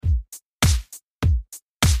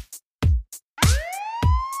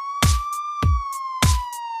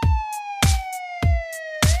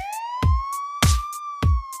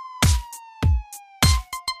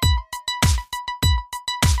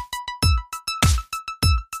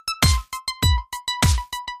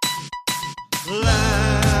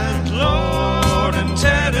Landlord and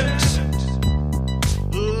tenant.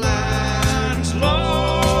 Landlord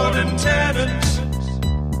and tenant.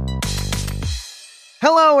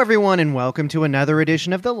 Hello, everyone, and welcome to another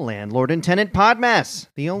edition of the Landlord and Tenant Podmess,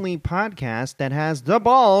 the only podcast that has the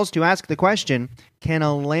balls to ask the question, can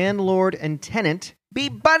a landlord and tenant be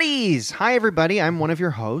buddies? Hi, everybody. I'm one of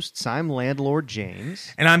your hosts. I'm Landlord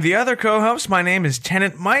James. And I'm the other co-host. My name is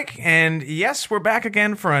Tenant Mike, and yes, we're back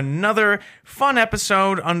again for another fun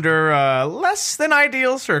episode under less than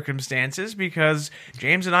ideal circumstances because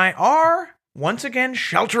James and I are once again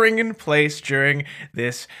sheltering in place during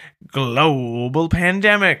this global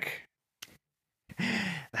pandemic.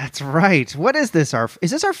 That's right. What is this?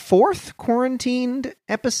 Is this our fourth quarantined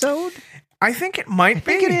episode? I think it might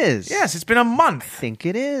be. I think it is. Yes, it's been a month. I think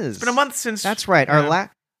it is. It's been a month since... That's right.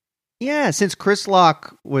 Since Chris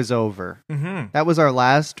Locke was over. Mm-hmm. That was our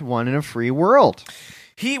last one in a free world.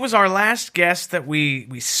 He was our last guest that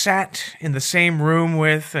we sat in the same room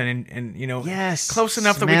with, and you know, yes, close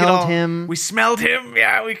enough that we could all... him. We smelled him.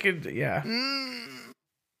 Yeah, we could. Yeah.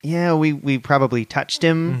 Yeah, we probably touched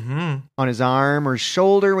him on his arm or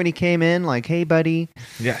shoulder when he came in, like, hey, buddy.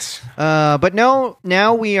 Yes. But no,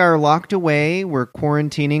 now we are locked away. We're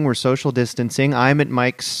quarantining. We're social distancing. I'm at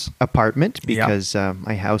Mike's apartment because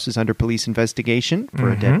my house is under police investigation for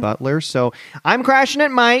a dead butler. So I'm crashing at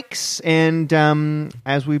Mike's. And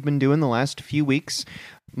as we've been doing the last few weeks,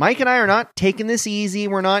 Mike and I are not taking this easy.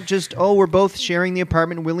 We're not just, we're both sharing the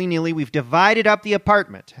apartment willy-nilly. We've divided up the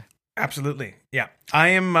apartment. Absolutely. Yeah. I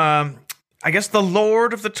am, I guess, the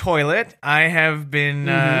lord of the toilet. I have been,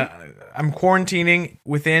 I'm quarantining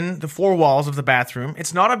within the four walls of the bathroom.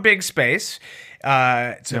 It's not a big space.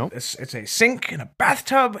 It's a sink and a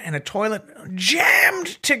bathtub and a toilet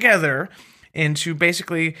jammed together into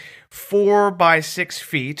basically 4 by 6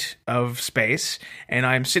 feet of space. And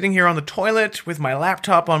I'm sitting here on the toilet with my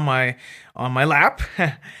laptop on my lap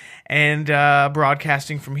and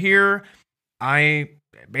broadcasting from here. I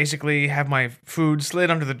basically have my food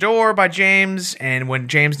slid under the door by James, and when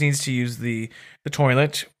James needs to use the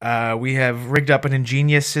toilet, we have rigged up an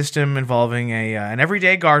ingenious system involving an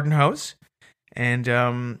everyday garden hose and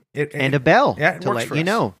a bell to let you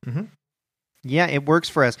know. Mm-hmm. Yeah, it works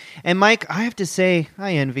for us. And Mike, I have to say,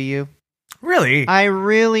 I envy you. Really? I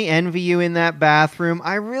really envy you in that bathroom.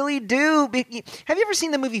 I really do. Have you ever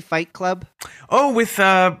seen the movie Fight Club? Oh, with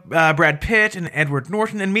Brad Pitt and Edward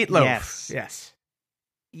Norton and Meatloaf.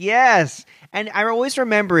 Yes. And I always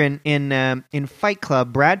remember in Fight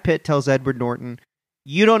Club, Brad Pitt tells Edward Norton,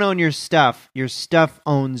 "You don't own your stuff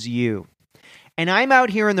owns you." And I'm out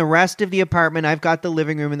here in the rest of the apartment. I've got the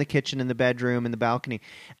living room and the kitchen and the bedroom and the balcony.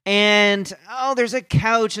 And, there's a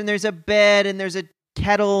couch and there's a bed and there's a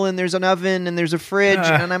kettle and there's an oven and there's a fridge.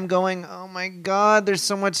 And I'm going, oh my God, there's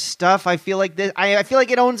so much stuff. I feel like this. I feel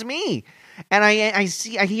like it owns me. And I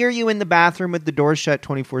hear you in the bathroom with the door shut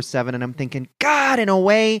 24/7, and I'm thinking, God, in a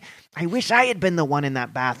way, I wish I had been the one in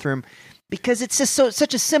that bathroom, because it's just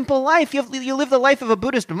such a simple life. You live the life of a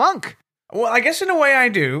Buddhist monk. Well, I guess in a way I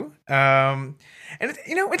do. And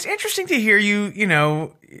it's interesting to hear you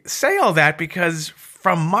say all that, because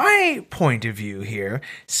from my point of view here,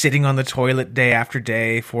 sitting on the toilet day after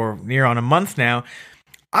day for near on a month now,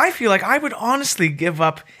 I feel like I would honestly give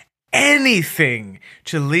up anything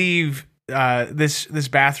to leave this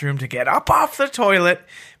bathroom, to get up off the toilet,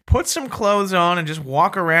 put some clothes on, and just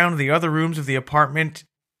walk around the other rooms of the apartment.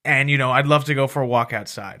 And I'd love to go for a walk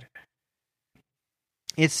outside.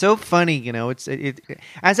 It's so funny, it's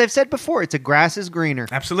as I've said before, it's a grass is greener.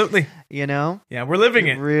 Absolutely. Yeah, we're living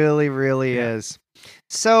it. It really, really is.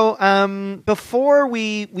 So, before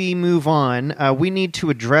we move on, we need to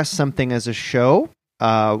address something as a show.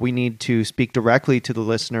 We need to speak directly to the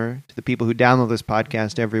listener, to the people who download this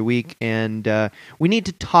podcast every week, and we need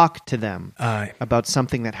to talk to them about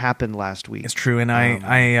something that happened last week. It's true, and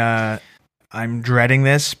I'm dreading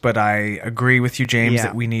this, but I agree with you, James,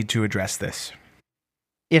 that we need to address this.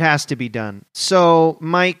 It has to be done. So,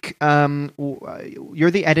 Mike,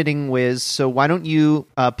 you're the editing whiz, so why don't you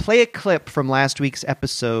play a clip from last week's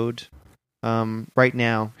episode right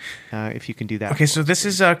now, if you can do that. Okay, so this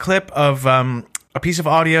is a clip of a piece of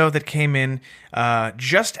audio that came in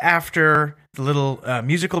just after the little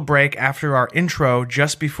musical break, after our intro,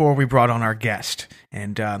 just before we brought on our guest.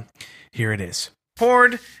 And here it is.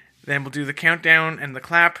 Forward, then we'll do the countdown and the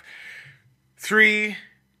clap. 3,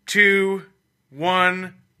 2,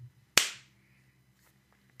 1...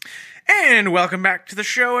 And welcome back to the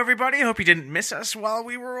show, everybody. Hope you didn't miss us while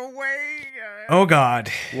we were away. Oh,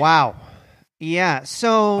 God. Wow. Yeah,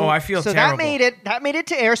 so... Oh, I feel terrible. That made it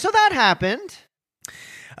to air, so that happened.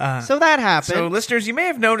 So that happened. So, listeners, you may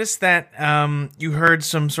have noticed that you heard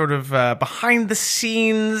some sort of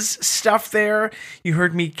behind-the-scenes stuff there. You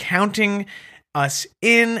heard me counting us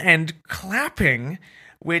in and clapping,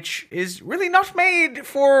 which is really not made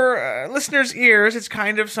for listeners' ears. It's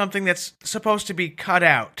kind of something that's supposed to be cut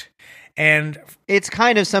out. And it's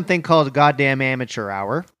kind of something called goddamn amateur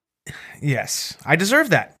hour. Yes, I deserve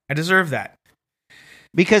that.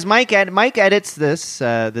 Because Mike edits this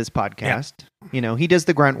podcast. Yeah. He does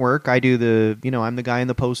the grunt work. I do I'm the guy in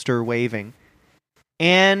the poster waving.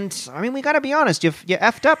 And I mean, we got to be honest. You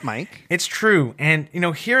effed up, Mike. It's true. And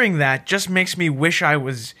hearing that just makes me wish I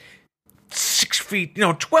was 6 feet,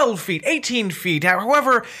 12 feet, 18 feet,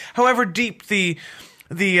 however deep the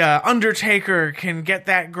Undertaker can get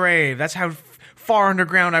that grave. That's how far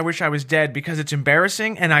underground I wish I was dead, because it's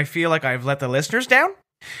embarrassing, and I feel like I've let the listeners down.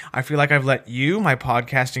 I feel like I've let you, my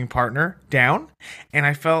podcasting partner, down, and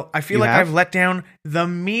I feel like I've let down the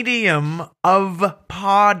medium of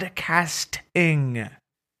podcasting.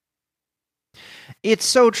 It's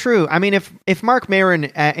so true. I mean, if Mark Maron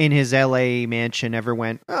in his LA mansion ever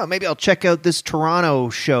went, oh, maybe I'll check out this Toronto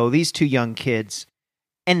show, these two young kids,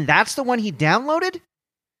 and that's the one he downloaded,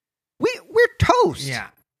 we're toast.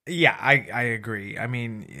 Yeah, I agree. I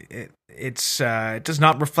mean, it does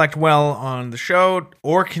not reflect well on the show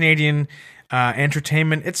or Canadian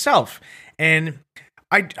entertainment itself. And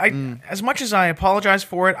as much as I apologize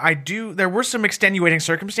for it, there were some extenuating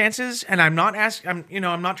circumstances, and I'm not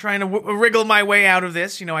trying to wriggle my way out of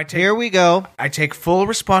this. Here we go. I take full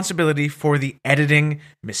responsibility for the editing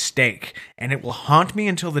mistake, and it will haunt me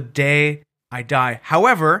until the day I die.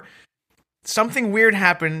 However, something weird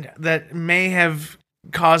happened that may have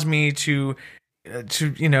caused me to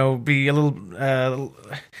be a little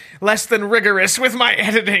less than rigorous with my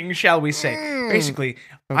editing, shall we say. Basically,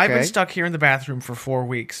 okay. I've been stuck here in the bathroom for 4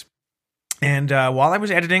 weeks. And while I was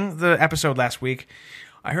editing the episode last week,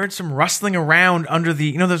 I heard some rustling around under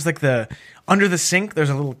the, there's like under the sink, there's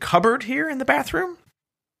a little cupboard here in the bathroom.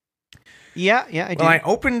 Yeah, I did. Well, I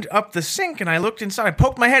opened up the sink and I looked inside. I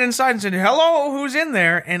poked my head inside and said, hello, who's in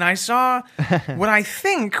there? And I saw what I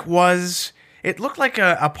think was, it looked like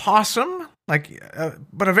a possum,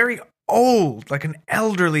 but a very old, like an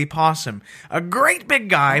elderly possum. A great big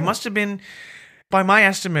guy, must have been, by my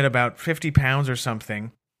estimate, about 50 pounds or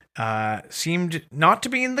something. Seemed not to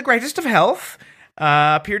be in the greatest of health.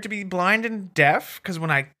 Appeared to be blind and deaf, because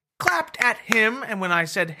when I clapped at him and when I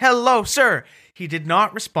said, hello, sir, he did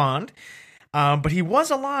not respond. But he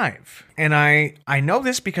was alive. And I know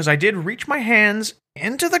this because I did reach my hands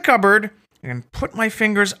into the cupboard and put my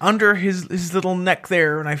fingers under his little neck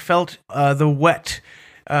there, and I felt the wet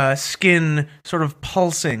skin sort of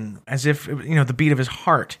pulsing as if, the beat of his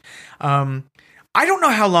heart. I don't know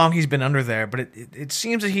how long he's been under there, but it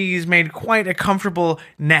seems that he's made quite a comfortable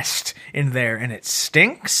nest in there, and it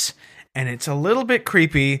stinks, and it's a little bit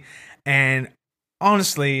creepy, and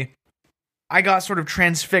honestly, I got sort of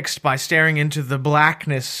transfixed by staring into the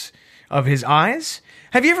blackness of his eyes.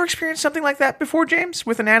 Have you ever experienced something like that before, James,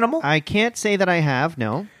 with an animal? I can't say that I have,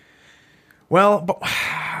 no. Well, but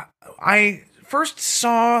I first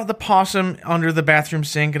saw the possum under the bathroom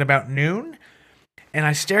sink at about noon, and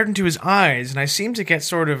I stared into his eyes, and I seemed to get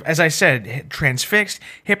sort of, as I said, transfixed,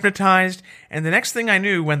 hypnotized, and the next thing I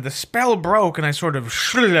knew, when the spell broke and I sort of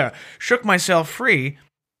shook myself free,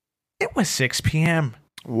 it was 6 p.m.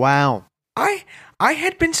 Wow. I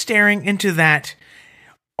had been staring into that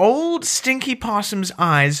old stinky possum's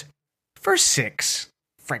eyes for 6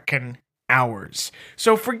 frickin' hours.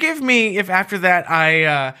 So forgive me if after that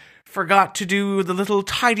I forgot to do the little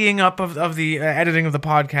tidying up of the editing of the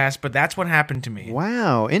podcast, but that's what happened to me.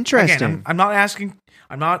 Wow, interesting. Again,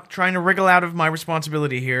 I'm not trying to wriggle out of my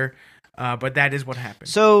responsibility here, but that is what happened.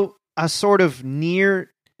 So a sort of an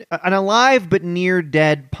alive but near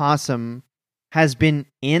dead possum has been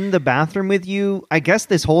in the bathroom with you, I guess,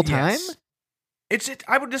 this whole time? Yes.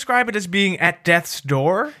 I would describe it as being at death's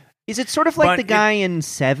door. Is it sort of like the guy in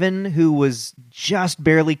Seven who was just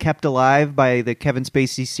barely kept alive by the Kevin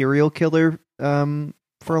Spacey serial killer for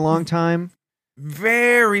a long time?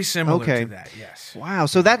 Very similar to that, yes. Wow,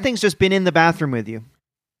 so that thing's just been in the bathroom with you.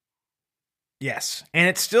 Yes, and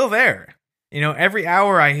it's still there. Every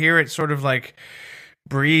hour I hear it sort of like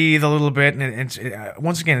breathe a little bit, and it's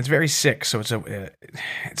once again, it's very sick, so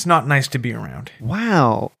it's not nice to be around.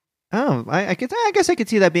 Wow. Oh, I guess I could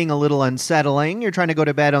see that being a little unsettling. You're trying to go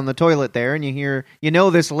to bed on the toilet there, and you hear,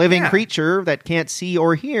 this living creature that can't see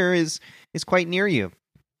or hear is quite near you.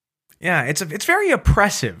 Yeah, it's very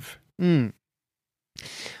oppressive.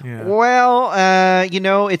 Yeah.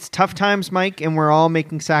 Well, it's tough times, Mike, and we're all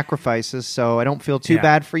making sacrifices, so I don't feel too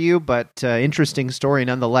bad for you, but interesting story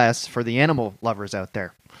nonetheless for the animal lovers out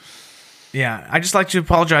there. Yeah, I just like to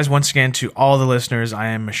apologize once again to all the listeners. I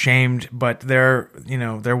am ashamed, but there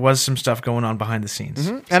was some stuff going on behind the scenes.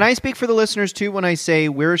 Mm-hmm. And I speak for the listeners too when I say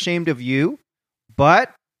we're ashamed of you,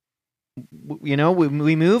 but we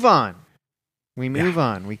move on. We move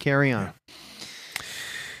on. We carry on. Yeah.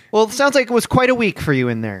 Well, it sounds like it was quite a week for you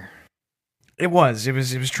in there. It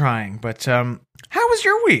was trying, but how was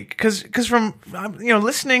your week? Because from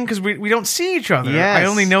listening, because we don't see each other. Yes. I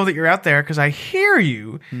only know that you're out there because I hear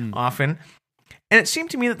you often, and it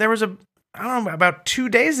seemed to me that there was about 2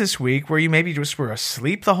 days this week where you maybe just were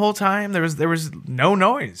asleep the whole time. There was no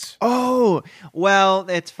noise. Oh, well,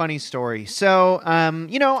 it's a funny story. So,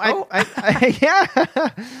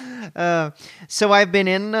 so I've been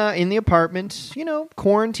in the apartment,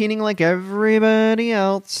 quarantining like everybody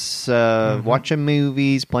else, watching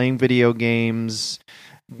movies, playing video games,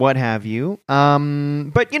 what have you.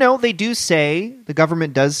 But the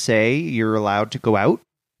government does say you're allowed to go out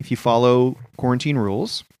if you follow quarantine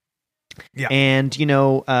rules. Yeah. And,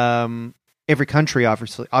 every country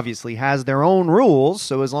obviously has their own rules.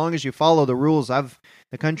 So as long as you follow the rules of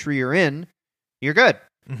the country you're in, you're good.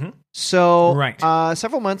 Mm-hmm. So right.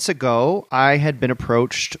 Several months ago, I had been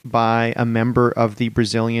approached by a member of the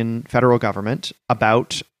Brazilian federal government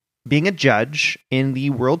about being a judge in the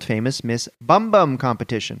world famous Miss Bum Bum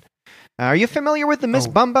competition. Are you familiar with the Miss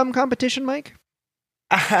Bum Bum competition, Mike?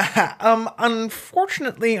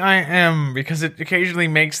 Unfortunately, I am, because it occasionally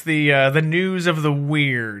makes the news of the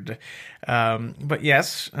weird. But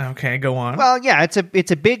yes, okay, go on. Well, yeah,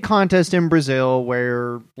 it's a big contest in Brazil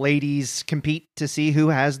where ladies compete to see who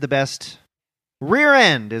has the best rear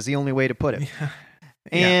end, is the only way to put it. Yeah.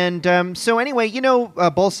 And so anyway,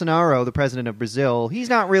 Bolsonaro, the president of Brazil, he's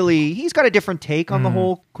got a different take on the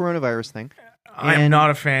whole coronavirus thing. I'm not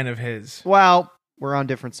a fan of his. Well, we're on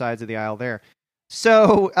different sides of the aisle there.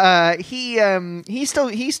 So he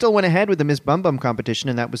still went ahead with the Miss Bum Bum competition,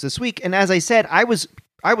 and that was this week. And as I said, I was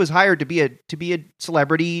hired to be a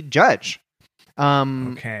celebrity judge.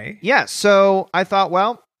 Okay. Yeah. So I thought,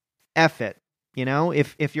 well, F it.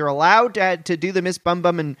 If you're allowed to do the Miss Bum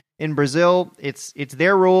Bum in Brazil, it's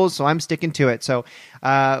their rules, so I'm sticking to it. So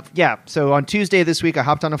So on Tuesday this week, I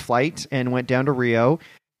hopped on a flight and went down to Rio.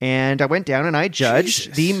 And I went down and I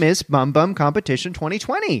judged the Miss Bum Bum competition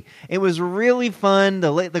 2020. It was really fun.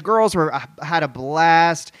 The girls had a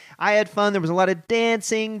blast. I had fun. There was a lot of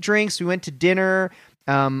dancing, drinks. We went to dinner.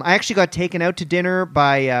 I actually got taken out to dinner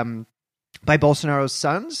by Bolsonaro's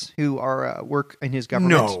sons, who are work in his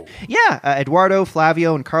government. No. Yeah, Eduardo,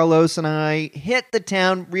 Flavio, and Carlos and I hit the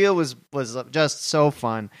town. Rio was just so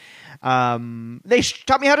fun. They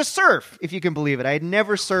taught me how to surf, if you can believe it. I had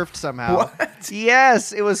never surfed somehow. What?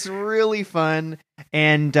 Yes, it was really fun.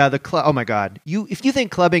 And the club, oh my God. If you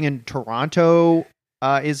think clubbing in Toronto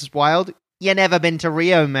is wild, you never been to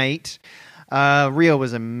Rio, mate. Rio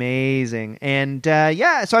was amazing. And so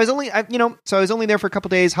I was only there for a couple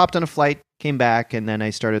days, hopped on a flight, came back, and then I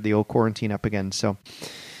started the old quarantine up again. So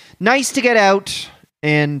nice to get out,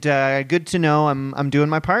 and good to know I'm doing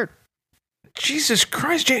my part. Jesus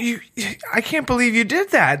Christ, I can't believe you did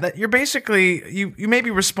that. That you're basically, you may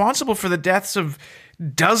be responsible for the deaths of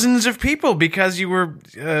dozens of people because you were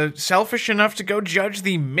selfish enough to go judge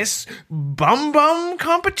the Miss Bum Bum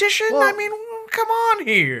competition? Well, I mean, come on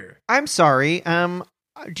here. I'm sorry.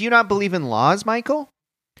 Do you not believe in laws, Michael?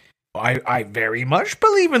 I very much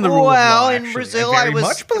believe in the rule of law. Well, in actually. Brazil, I very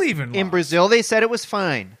much believe in laws. In Brazil, they said it was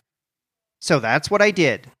fine. So that's what I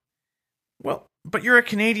did. Well, but you're a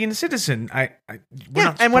Canadian citizen.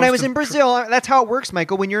 And when I was in Brazil, that's how it works,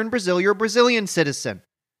 Michael. When you're in Brazil, you're a Brazilian citizen.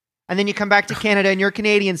 And then you come back to Canada and you're a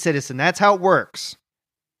Canadian citizen. That's how it works.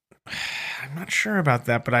 I'm not sure about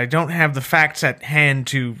that, but I don't have the facts at hand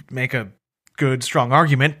to make a good, strong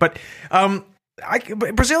argument. But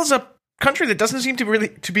Brazil is a country that doesn't seem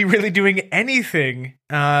to be really doing anything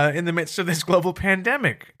in the midst of this global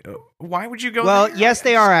pandemic. Why would you go there? Well, yes,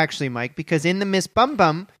 they are actually, Mike, because in the Miss Bum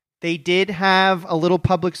Bum, they did have a little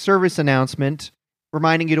public service announcement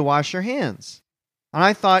reminding you to wash your hands. And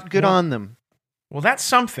I thought, good on them. Well, that's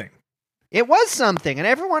something. It was something. And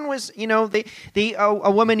everyone was,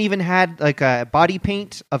 a woman even had like a body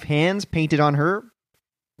paint of hands painted on her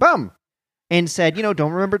bum and said,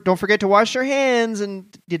 don't forget to wash your hands,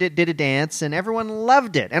 and did a dance, and everyone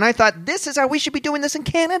loved it. And I thought, this is how we should be doing this in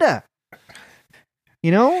Canada.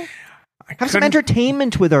 Have some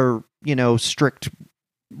entertainment with our, strict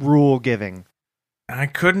rule giving. I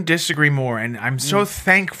couldn't disagree more, and I'm so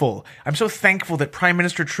thankful. I'm so thankful that Prime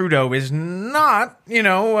Minister Trudeau is not,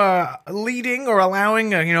 leading or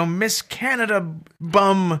allowing a, Miss Canada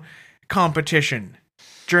bum competition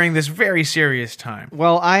during this very serious time.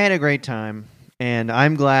 Well, I had a great time, and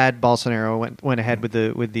I'm glad Bolsonaro went ahead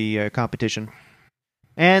with the competition.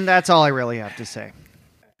 And that's all I really have to say.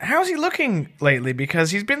 How's he looking lately? Because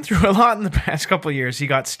he's been through a lot in the past couple of years. He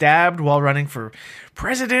got stabbed while running for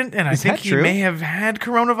president, and I think he may have had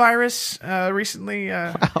coronavirus recently.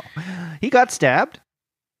 Wow. He got stabbed?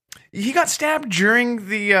 He got stabbed during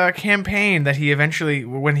the campaign that he eventually,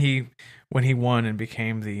 when he won and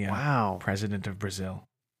became the president of Brazil.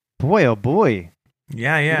 Boy, oh boy.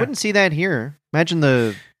 Yeah. You wouldn't see that here. Imagine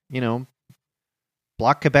the,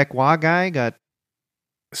 Bloc Québécois guy got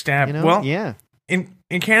stabbed. Well, yeah. In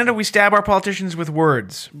Canada, we stab our politicians with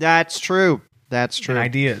words. That's true. And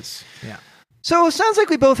ideas. Yeah. So it sounds like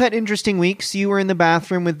we both had interesting weeks. You were in the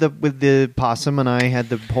bathroom with the possum, and I had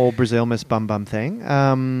the whole Brazil Miss Bum Bum thing.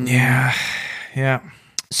 Yeah.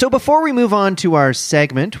 So before we move on to our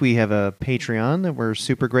segment, we have a Patreon that we're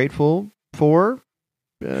super grateful for.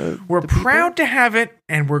 We're proud to have it,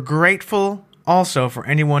 and we're grateful also for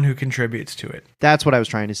anyone who contributes to it. That's what I was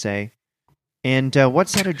trying to say. And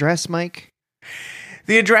what's that address, Mike?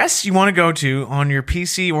 The address you want to go to on your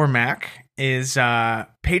PC or Mac is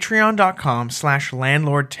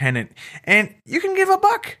patreon.com/landlordtenant. And you can give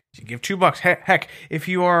 $1. You give $2. Heck, if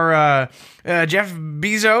you are Jeff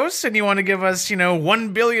Bezos and you want to give us,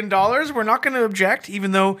 $1 billion, we're not going to object,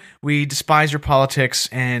 even though we despise your politics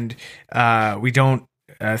and we don't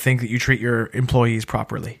think that you treat your employees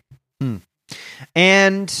properly.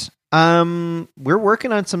 And we're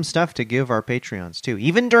working on some stuff to give our Patreons too,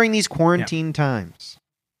 even during these quarantine times.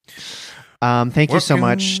 Thank you so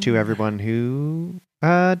much to everyone who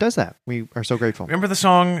does that. We are so grateful. Remember the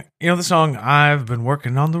song? The song "I've been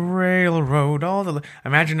working on the railroad."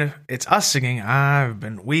 Imagine if it's us singing.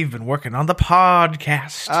 We've been working on the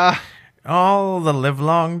podcast all the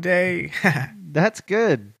livelong day. That's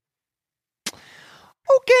good.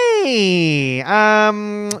 Okay.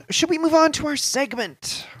 Should we move on to our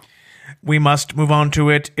segment? We must move on to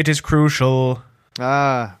it. It is crucial.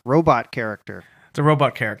 Robot character. It's a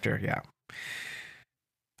robot character, yeah.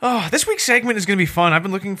 Oh, this week's segment is going to be fun. I've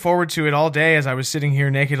been looking forward to it all day as I was sitting here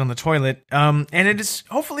naked on the toilet. And it is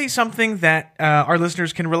hopefully something that our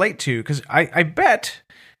listeners can relate to. Because I bet,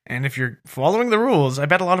 and if you're following the rules, I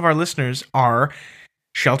bet a lot of our listeners are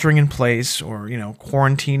sheltering in place or,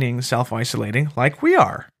 quarantining, self-isolating like we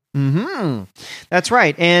are. Mm-hmm. That's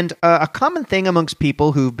right. And a common thing amongst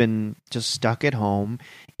people who've been just stuck at home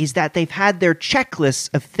is that they've had their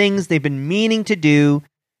checklists of things they've been meaning to do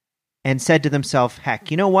and said to themselves, heck,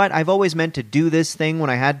 you know what? I've always meant to do this thing when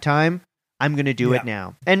I had time. I'm going to do it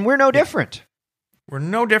now. And we're no different. We're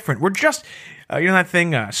no different. We're just, that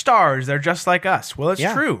thing, stars, they're just like us. Well, it's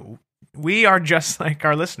true. We are just like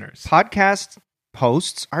our listeners. Podcast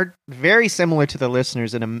hosts are very similar to the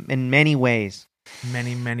listeners in many ways.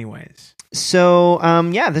 Many, many ways. So,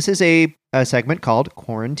 this is a segment called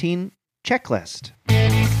Quarantine Checklist.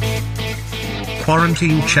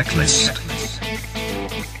 Quarantine Checklist.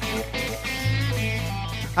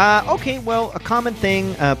 Okay, well, a common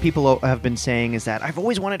thing people have been saying is that I've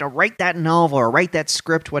always wanted to write that novel or write that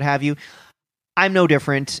script, what have you. I'm no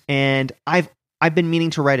different, and I've been meaning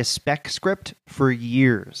to write a spec script for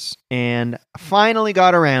years, and finally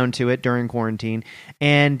got around to it during quarantine,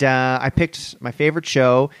 and I picked my favorite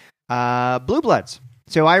show, Blue Bloods.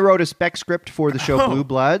 So I wrote a spec script for the show Blue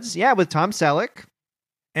Bloods, with Tom Selleck.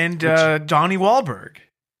 And Donnie Wahlberg.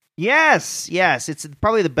 Yes. It's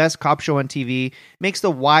probably the best cop show on TV. Makes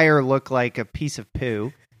The Wire look like a piece of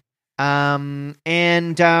poo. I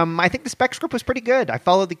think the spec script was pretty good. I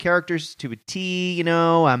followed the characters to a T,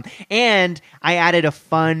 and I added a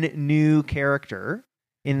fun new character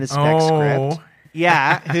in the spec script.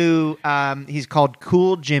 Yeah, who he's called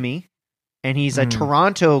Cool Jimmy, and he's a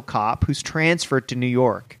Toronto cop who's transferred to New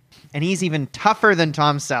York. And he's even tougher than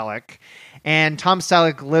Tom Selleck. And Tom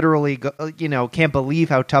Selleck literally, can't believe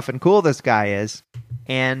how tough and cool this guy is.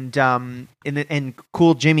 And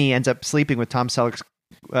Cool Jimmy ends up sleeping with Tom Selleck's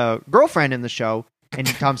girlfriend in the show, and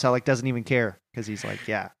Tom Selleck doesn't even care because he's like,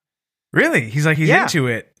 yeah. Really? He's into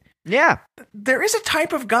it. Yeah. There is a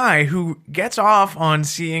type of guy who gets off on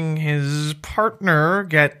seeing his partner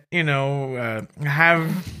get, have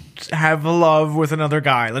a love with another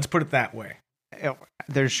guy. Let's put it that way.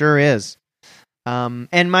 There sure is.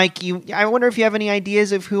 And Mike, I wonder if you have any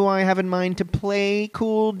ideas of who I have in mind to play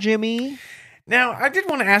Cool Jimmy? Now, I did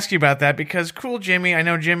want to ask you about that because Cool Jimmy, I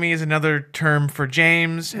know Jimmy is another term for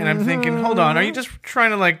James, and I'm thinking, hold on, are you just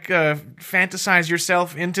trying to fantasize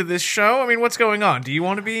yourself into this show? I mean, what's going on? Do you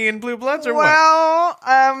want to be in Blue Bloods or what? Well,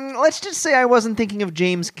 let's just say I wasn't thinking of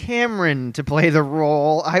James Cameron to play the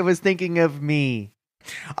role. I was thinking of me.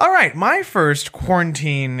 All right, my first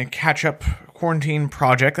quarantine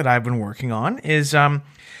project that I've been working on is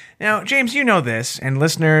now, James, you know this, and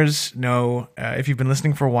listeners know, if you've been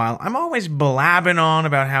listening for a while, I'm always blabbing on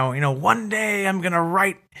about how, one day I'm going to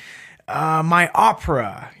write my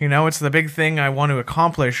opera. It's the big thing I want to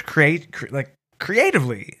accomplish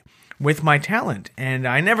creatively with my talent, and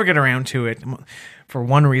I never get around to it for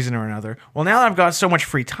one reason or another. Well, now that I've got so much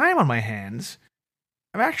free time on my hands,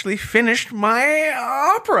 I've actually finished my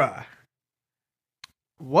opera.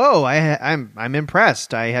 Whoa, I'm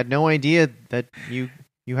impressed. I had no idea that you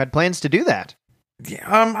had plans to do that.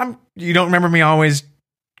 Yeah, you don't remember me always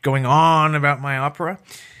going on about my opera?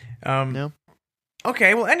 No.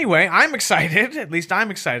 Okay, well, anyway, I'm excited. At least I'm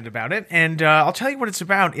excited about it, and I'll tell you what it's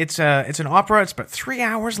about. It's an opera. It's about 3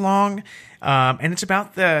 hours long, and it's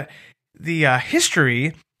about the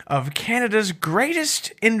history of Canada's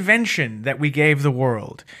greatest invention that we gave the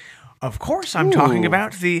world. Of course, I'm talking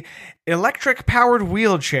about the electric-powered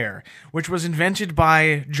wheelchair, which was invented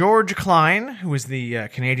by George Klein, who is the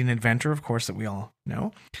Canadian inventor, of course, that we all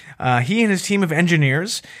know. He and his team of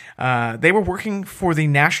engineers, they were working for the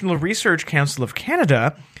National Research Council of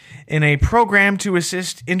Canada in a program to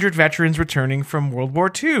assist injured veterans returning from World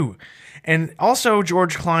War II. And also,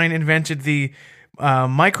 George Klein invented the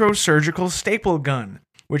microsurgical staple gun,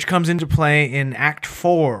 which comes into play in Act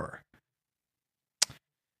 4.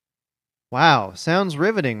 Wow, sounds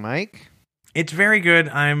riveting, Mike. It's very good.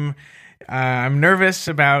 I'm nervous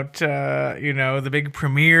about the big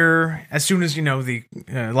premiere as soon as the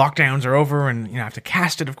lockdowns are over, and I have to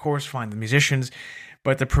cast it, of course, find the musicians.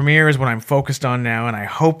 But the premiere is what I'm focused on now, and I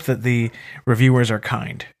hope that the reviewers are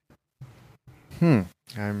kind.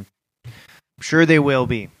 I'm sure they will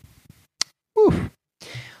be. Whew.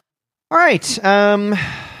 All right.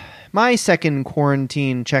 My second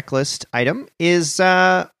quarantine checklist item is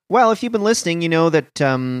well, if you've been listening, you know that,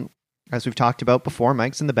 as we've talked about before,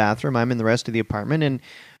 Mike's in the bathroom, I'm in the rest of the apartment, and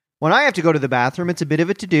when I have to go to the bathroom, it's a bit of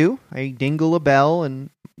a to-do. I dingle a bell, and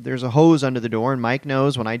there's a hose under the door, and Mike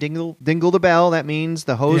knows when I dingle the bell, that means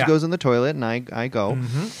the hose goes in the toilet, and I go.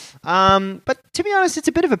 Mm-hmm. But to be honest, it's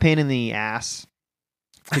a bit of a pain in the ass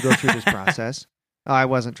to go through this process. Oh, I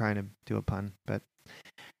wasn't trying to do a pun, but...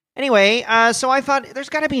 Anyway, so I thought there's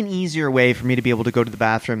got to be an easier way for me to be able to go to the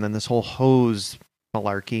bathroom than this whole hose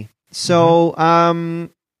malarkey. So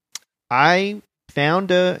I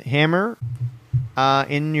found a hammer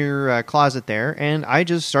in your closet there, and I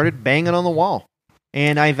just started banging on the wall.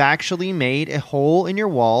 And I've actually made a hole in your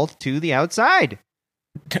wall to the outside,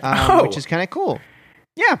 which is kind of cool.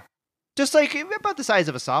 Yeah, just like about the size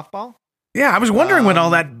of a softball. Yeah, I was wondering what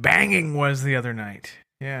all that banging was the other night.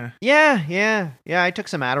 Yeah. I took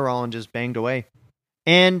some Adderall and just banged away.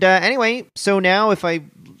 And anyway, so now if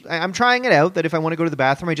I'm trying it out that if I want to go to the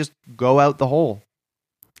bathroom, I just go out the hole.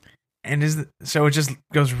 And so it just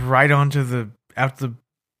goes right onto the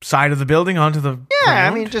side of the building onto the ground? I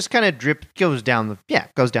mean, just kind of goes down the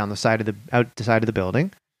side of the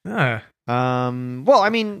building. Well, I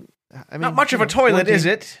mean, not much of a toilet, is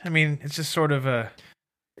it? I mean, it's just sort of a.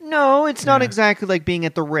 No, it's not exactly like being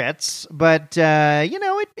at the Ritz, but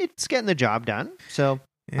it's getting the job done. So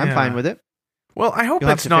I'm fine with it. Well, I hope you'll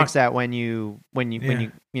it's have to not fix that when you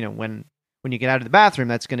get out of the bathroom.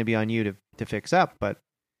 That's going to be on you to fix up. But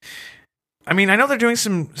I mean, I know they're doing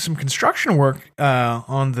some construction work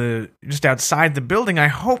on just outside the building. I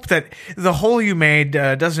hope that the hole you made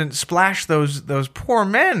doesn't splash those poor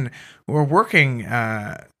men who are working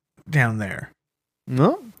down there.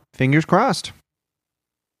 No, fingers crossed.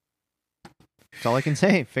 That's all I can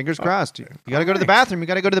say. Fingers crossed. You got to go to the bathroom. What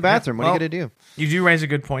are you going to do? You do raise a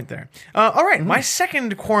good point there. All right. My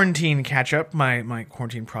second quarantine catch-up, my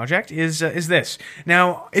quarantine project, is this.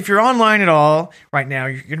 Now, if you're online at all right now,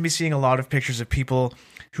 you're going to be seeing a lot of pictures of people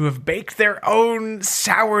who have baked their own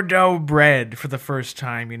sourdough bread for the first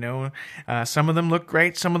time, Some of them look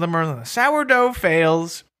great. Some of them are sourdough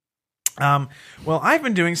fails. Well, I've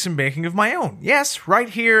been doing some baking of my own. Yes, right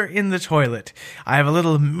here in the toilet. I have a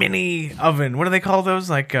little mini oven. What do they call those?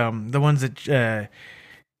 Like, the ones that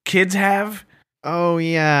kids have? Oh,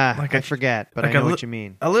 yeah. Like I forget, but I know what you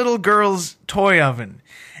mean. A little girl's toy oven.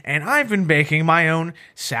 And I've been baking my own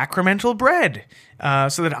sacramental bread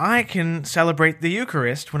so that I can celebrate the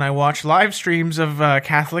Eucharist when I watch live streams of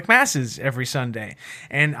Catholic Masses every Sunday.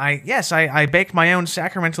 And I bake my own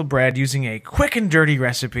sacramental bread using a quick and dirty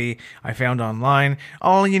recipe I found online.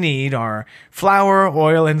 All you need are flour,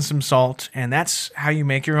 oil, and some salt, and that's how you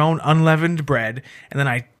make your own unleavened bread. And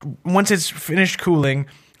then once it's finished cooling,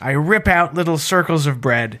 I rip out little circles of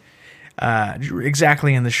bread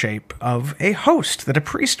exactly in the shape of a host that a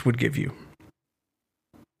priest would give you.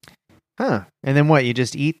 Huh. And then what? You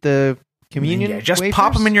just eat the communion just wafers?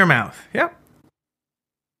 pop them in your mouth. Yep.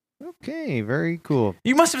 Okay, very cool.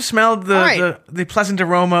 You must have smelled the pleasant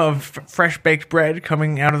aroma of fresh baked bread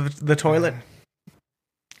coming out of the toilet.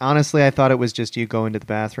 Honestly, I thought it was just you going to the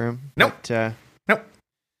bathroom. Nope. But, Nope.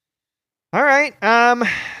 All right.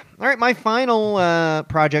 All right, my final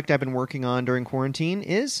project I've been working on during quarantine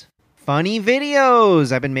is funny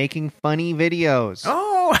videos. I've been making funny videos.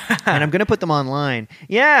 Oh! And I'm going to put them online.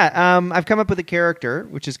 Yeah, I've come up with a character,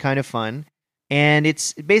 which is kind of fun. And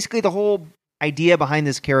it's basically the whole idea behind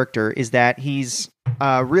this character is that he's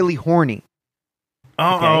really horny.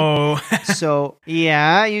 Uh-oh. Okay? So,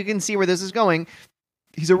 yeah, you can see where this is going.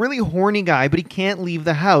 He's a really horny guy, but he can't leave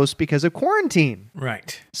the house because of quarantine.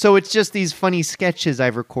 Right. So it's just these funny sketches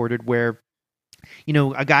I've recorded where,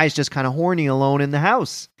 a guy's just kind of horny alone in the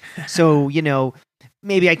house. So,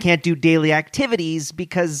 maybe I can't do daily activities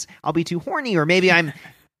because I'll be too horny, or maybe I'm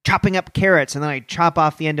chopping up carrots and then I chop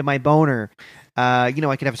off the end of my boner. I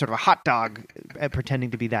could have sort of a hot dog pretending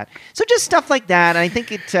to be that. So just stuff like that. And I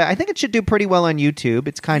think it should do pretty well on YouTube.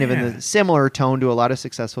 It's kind of in the similar tone to a lot of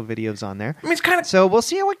successful videos on there. I mean, it's kind of so we'll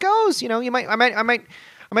see how it goes. I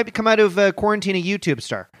might come out of quarantine a YouTube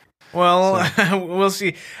star. Well, we'll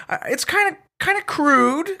see. It's kind of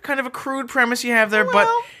crude, kind of a crude premise you have there, but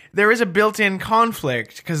there is a built-in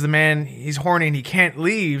conflict because the man, he's horny and he can't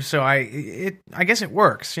leave. So I guess it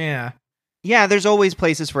works. Yeah. Yeah, there's always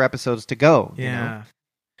places for episodes to go. Yeah.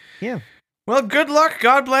 Yeah. Well, good luck.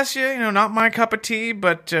 God bless you. Not my cup of tea,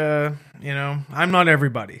 but, I'm not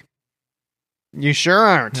everybody. You sure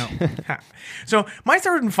aren't. No. So, my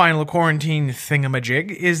third and final quarantine thingamajig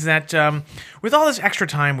is that with all this extra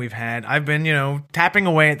time we've had, I've been, tapping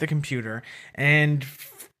away at the computer, and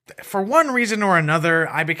for one reason or another,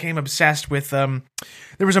 I became obsessed with, there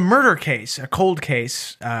was a murder case, a cold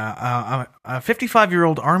case. A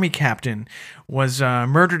 55-year-old army captain was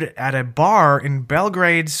murdered at a bar in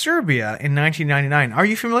Belgrade, Serbia in 1999. Are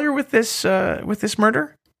you familiar with this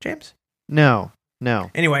murder, James? No.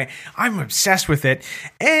 Anyway, I'm obsessed with it,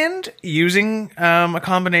 and using a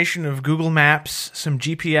combination of Google Maps, some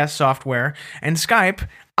GPS software, and Skype,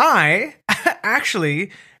 I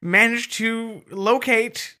actually managed to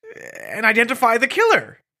locate and identify the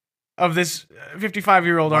killer of this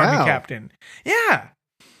 55-year-old army captain. Yeah.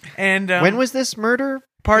 And when was this murder?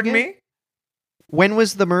 Pardon me? When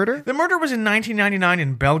was the murder? The murder was in 1999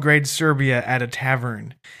 in Belgrade, Serbia at a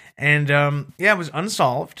tavern. And, it was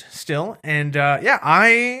unsolved still. And,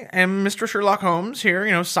 I am Mr. Sherlock Holmes here,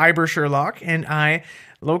 Cyber Sherlock, and I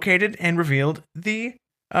located and revealed the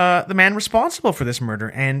man responsible for this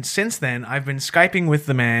murder. And since then, I've been Skyping with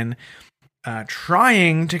the man,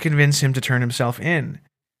 trying to convince him to turn himself in.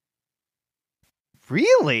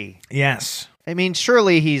 Really? Yes. I mean,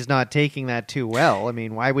 surely he's not taking that too well. I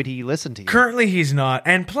mean, why would he listen to you? Currently, he's not.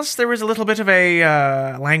 And plus, there was a little bit of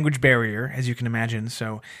a language barrier, as you can imagine.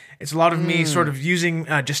 So it's a lot of me sort of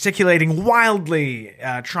gesticulating wildly,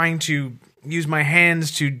 trying to use my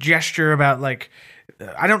hands to gesture about,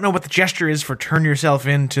 I don't know what the gesture is for turn yourself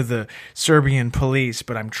into the Serbian police,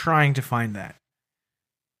 but I'm trying to find that.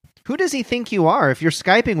 Who does he think you are? If you're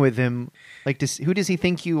Skyping with him, who does he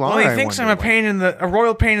think you are? Well, he thinks I'm a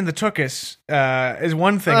royal pain in the tuchus, is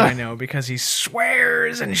one thing I know, because he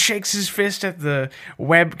swears and shakes his fist at the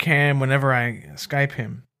webcam whenever I Skype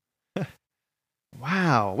him.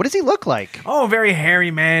 Wow. What does he look like? Oh, very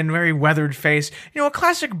hairy man, very weathered face. A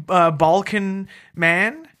classic Balkan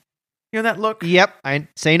man. You know that look? Yep. I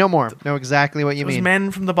say no more. Know exactly what you mean. Those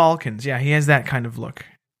men from the Balkans. Yeah, he has that kind of look.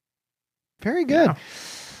 Very good. Yeah.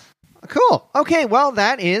 Cool. Okay, well,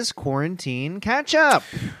 that is Quarantine Catch-Up.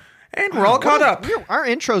 And we're all caught up. Our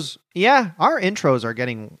intros are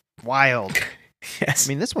getting wild. Yes. I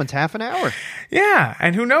mean, this one's half an hour. Yeah,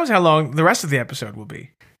 and who knows how long the rest of the episode will be.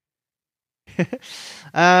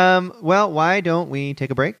 Well, why don't we take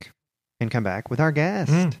a break and come back with our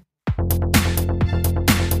guest?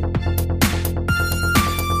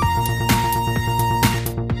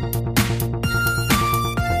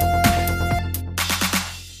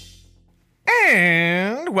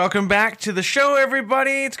 And Welcome back to the show,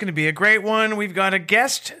 everybody. It's going to be a great one. We've got a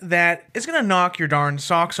guest that is going to knock your darn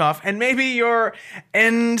socks off and maybe your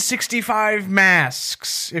N65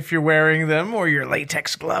 masks if you're wearing them, or your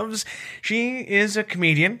latex gloves. She is a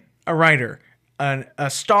comedian, a writer, a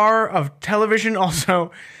star of television also.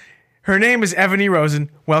 Her name is Evany Rosen.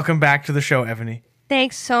 Welcome back to the show, Evany.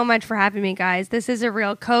 Thanks so much for having me, guys. This is a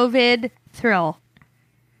real COVID thrill.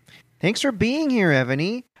 Thanks for being here,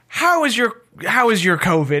 Evany. How is your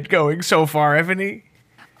COVID going so far, Evany?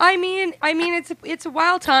 I mean, it's a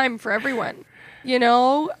wild time for everyone. You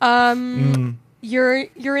know,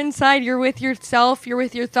 you're inside. You're with yourself. You're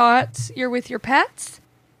with your thoughts. You're with your pets.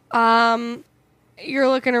 You're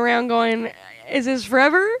looking around, going, "Is this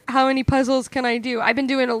forever? How many puzzles can I do?" I've been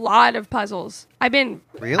doing a lot of puzzles. I've been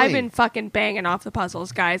fucking banging off the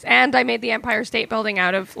puzzles, guys. And I made the Empire State Building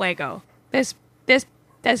out of Lego. This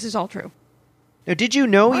is all true. Now, did you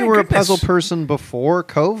know you were a puzzle person before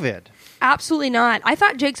COVID? Absolutely not. I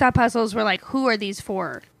thought jigsaw puzzles were like, who are these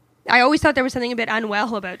for? I always thought there was something a bit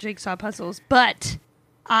unwell about jigsaw puzzles, but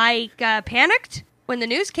I panicked when the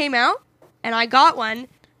news came out, and I got one,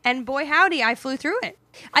 and boy howdy, I flew through it.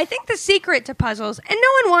 I think the secret to puzzles, and no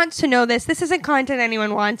one wants to know this isn't content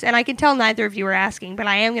anyone wants, and I can tell neither of you are asking, but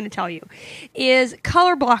I am going to tell you, is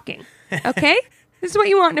color blocking, okay? This is what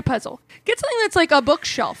you want in a puzzle. Get something that's like a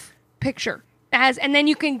bookshelf picture. And then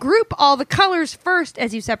you can group all the colors first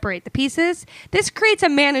as you separate the pieces. This creates a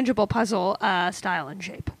manageable puzzle style and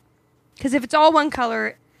shape. Because if it's all one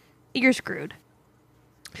color, you're screwed.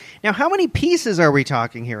 Now, how many pieces are we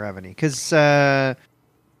talking here, Evany? Because, there's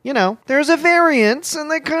a variance in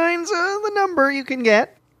the kinds of the number you can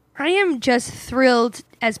get. I am just thrilled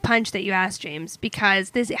as punch that you asked, James,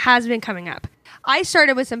 because this has been coming up. I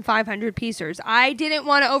started with some 500 piecers. I didn't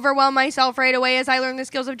want to overwhelm myself right away as I learned the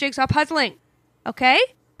skills of jigsaw puzzling. Okay?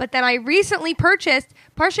 But then I recently purchased,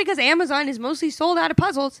 partially because Amazon is mostly sold out of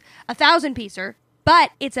puzzles, 1,000-piecer. But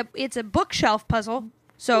it's a bookshelf puzzle,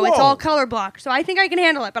 so It's all color blocked. So I think I can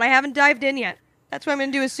handle it, but I haven't dived in yet. That's what I'm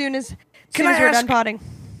going to do as soon as we're done potting.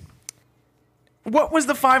 What was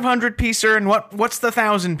the 500-piecer and what's the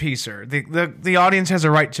 1,000-piecer? The audience has a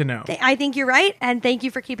right to know. I think you're right, and thank you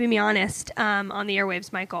for keeping me honest on the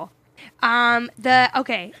airwaves, Michael. I've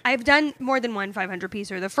done more than one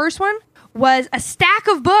 500-piecer. The first one was a stack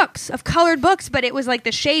of books, of colored books, but it was like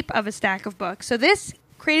the shape of a stack of books. So this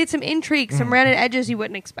created some intrigue, some rounded edges you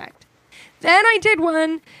wouldn't expect. Then I did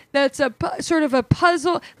one that's sort of a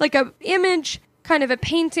puzzle, like a image, kind of a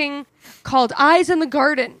painting called Eyes in the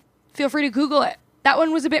Garden. Feel free to Google it. That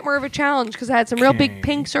one was a bit more of a challenge because I had some real big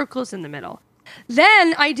pink circles in the middle.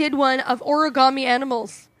 Then I did one of origami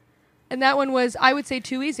animals. And that one was, I would say,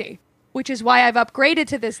 too easy, which is why I've upgraded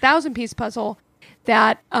to this 1,000-piece puzzle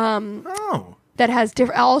that has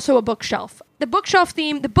also a bookshelf. The bookshelf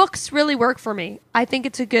theme, the books really work for me. I think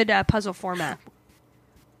it's a good puzzle format.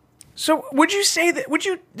 So would you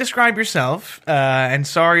describe yourself, and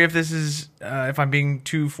sorry if this is, if I'm being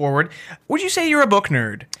too forward, would you say you're a book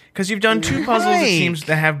nerd? Because you've done two puzzles that seems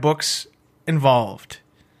to have books involved.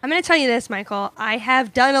 I'm going to tell you this, Michael. I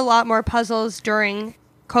have done a lot more puzzles during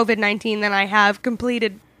COVID-19 than I have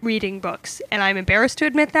completed reading books. And I'm embarrassed to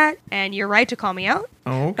admit that, and you're right to call me out.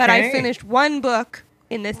 Okay. But I finished one book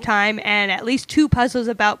in this time and at least two puzzles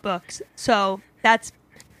about books. So that's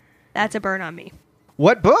a burn on me.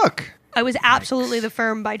 What book? I was absolutely The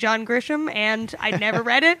Firm by John Grisham, and I'd never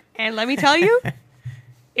read it. And let me tell you,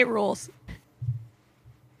 it rules.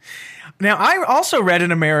 Now, I also read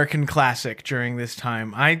an American classic during this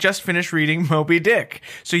time. I just finished reading Moby Dick.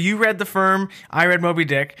 So you read The Firm, I read Moby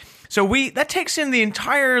Dick. So that takes in the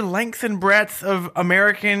entire length and breadth of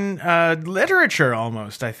American literature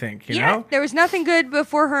almost, I think, you know? There was nothing good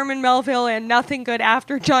before Herman Melville and nothing good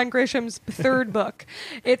after John Grisham's third book.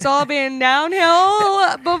 It's all been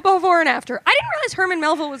downhill before and after. I didn't realize Herman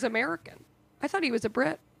Melville was American. I thought he was a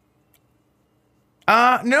Brit.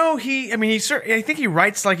 No, I think he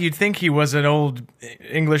writes like you'd think he was an old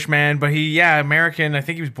Englishman, but American. I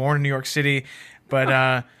think he was born in New York City,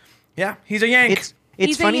 but he's a Yank.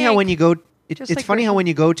 It's funny how when you go, it's funny how when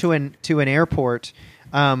you go to an airport,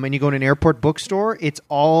 and you go to an airport bookstore, it's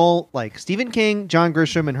all like Stephen King, John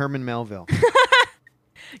Grisham, and Herman Melville.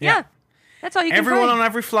 Yeah, that's all you can Everyone find. on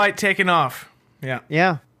every flight taking off. Yeah.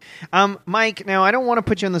 Yeah. Mike, now I don't want to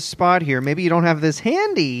put you on the spot here. Maybe you don't have this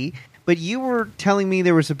handy, but you were telling me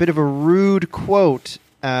there was a bit of a rude quote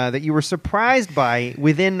that you were surprised by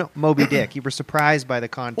within Moby Dick. You were surprised by the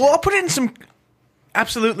content. Well, I'll put it in some...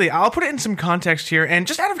 Absolutely. I'll put it in some context here. And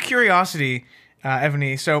just out of curiosity,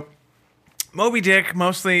 Evany, so Moby Dick,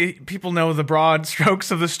 mostly people know the broad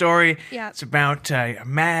strokes of the story. Yeah. It's about a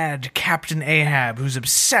mad Captain Ahab who's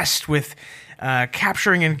obsessed with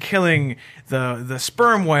capturing and killing the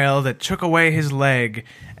sperm whale that took away his leg.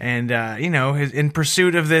 And, in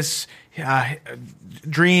pursuit of this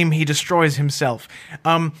dream, he destroys himself.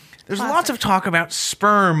 There's lots of talk about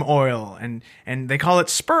sperm oil, and they call it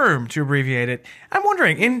sperm to abbreviate it. I'm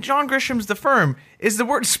wondering, in John Grisham's The Firm, is the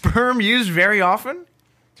word sperm used very often?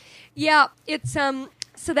 Yeah, it's so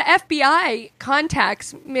the FBI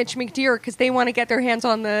contacts Mitch McDear because they want to get their hands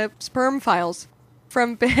on the sperm files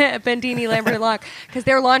from Bendini, Lambert, and Locke because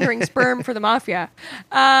they're laundering sperm for the mafia.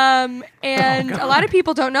 A lot of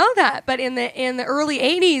people don't know that, but in the early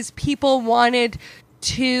 80s, people wanted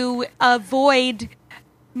to avoid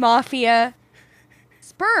mafia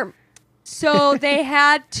sperm. So they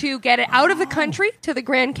had to get it out of the country to the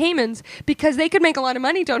Grand Caymans because they could make a lot of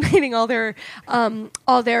money donating all their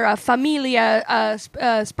familia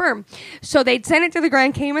sperm. So they'd send it to the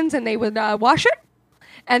Grand Caymans and they would wash it,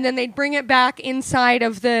 and then they'd bring it back inside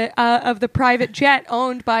of the private jet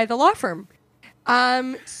owned by the law firm.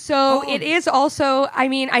 It is also, I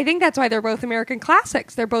think that's why they're both American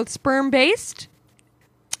classics. They're both sperm based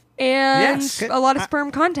and a lot of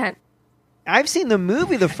sperm content. I've seen the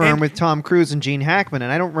movie The Firm with Tom Cruise and Gene Hackman,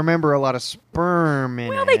 and I don't remember a lot of sperm in it.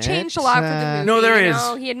 Well, they changed a lot for the movie. No, there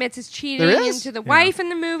is. He admits his cheating to the wife in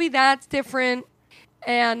the movie. That's different.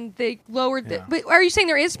 And they lowered the... But are you saying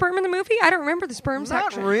there is sperm in the movie? I don't remember the sperm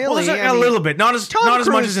section. Not really. Well, there's a little bit. Not as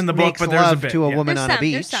much as in the book, but there's a bit. To a woman There's on some, a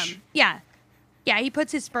beach. There's some. Yeah. Yeah, he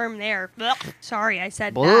puts his sperm there. Ugh. Sorry, I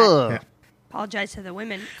said Ugh. that. Apologize to the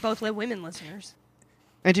women, both women listeners.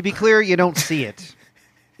 And to be clear, you don't see it.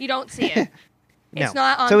 You don't see it. It's No.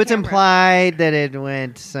 not on So it's camera. implied that it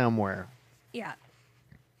went somewhere. Yeah.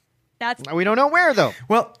 That's... We don't know where, though.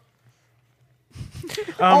 Well,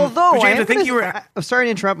 Although, James, I think you were... I'm sorry to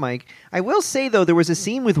interrupt, Mike. I will say, though, there was a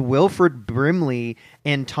scene with Wilford Brimley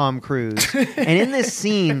and Tom Cruise. And in this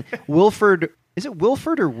scene, Wilford... Is it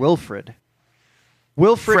Wilford or Wilfred?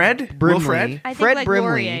 Wilfred Fred? Brimley. Wilfred? I think Fred like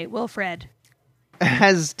Brimley Laurier, Wilfred.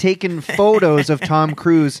 has taken photos of Tom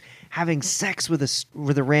Cruise having sex with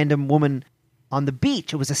a random woman on the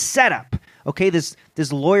beach. It was a setup. Okay, this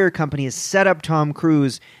lawyer company has set up Tom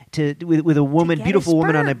Cruise with a woman, get beautiful his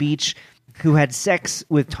woman on sperm. a beach who had sex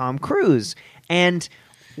with Tom Cruise. And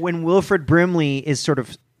when Wilfred Brimley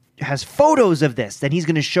has photos of this, then he's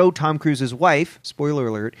going to show Tom Cruise's wife, spoiler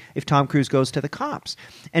alert, if Tom Cruise goes to the cops.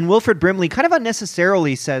 And Wilfred Brimley kind of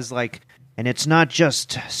unnecessarily says, like, and it's not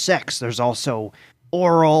just sex, there's also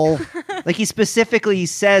oral. Like, he specifically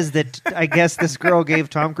says that, I guess, this girl gave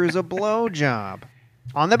Tom Cruise a blowjob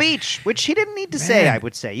on the beach, which he didn't need to say, I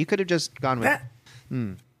would say. You could have just gone with... That,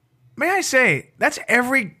 May I say, that's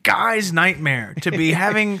every guy's nightmare, to be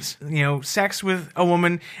having, sex with a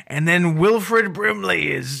woman, and then Wilfred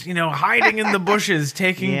Brimley is, hiding in the bushes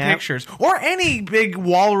taking pictures. Or any big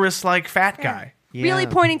walrus-like fat guy. Yeah. Really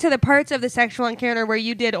pointing to the parts of the sexual encounter where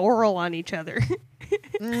you did oral on each other.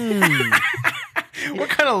 What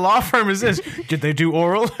kind of law firm is this? Did they do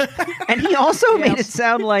oral? And he also made it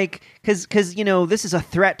sound like, because this is a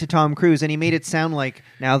threat to Tom Cruise, and he made it sound like,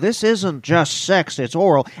 now this isn't just sex, it's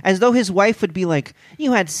oral, as though his wife would be like,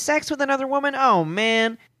 you had sex with another woman? Oh,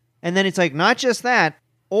 man. And then it's like, not just that,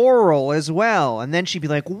 oral as well. And then she'd be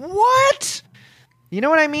like, what? You know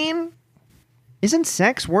what I mean? Isn't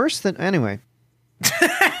sex worse than... Anyway.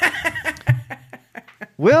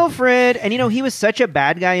 Wilfred, and he was such a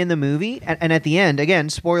bad guy in the movie, and at the end, again,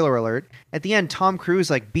 spoiler alert, at the end, Tom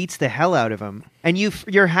Cruise beats the hell out of him, and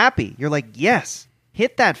you're happy. You're like, yes,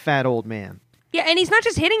 hit that fat old man. Yeah, and he's not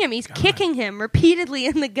just hitting him; he's kicking him repeatedly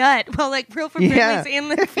in the gut while Wilfred Brimley's in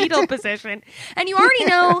the fetal position. And you already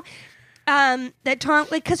know that Tom,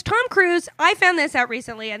 because Tom Cruise, I found this out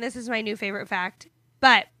recently, and this is my new favorite fact,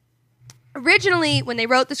 but. Originally, when they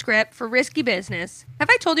wrote the script for Risky Business, have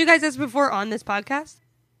I told you guys this before on this podcast?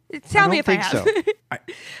 Tell me if I have.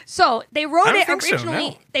 So they wrote it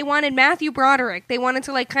originally. They wanted Matthew Broderick. They wanted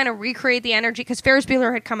to kind of recreate the energy because Ferris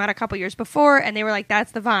Bueller had come out a couple years before, and they were like,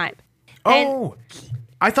 "That's the vibe." Oh,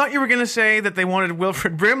 I thought you were going to say that they wanted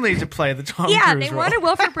Wilfred Brimley to play the Tom Cruise role. role. Yeah, they wanted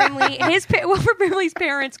Wilfred Brimley. Wilfred Brimley's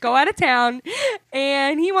parents go out of town,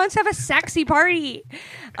 and he wants to have a sexy party,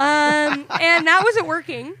 and that wasn't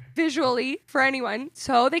working visually for anyone.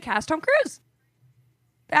 So they cast Tom Cruise.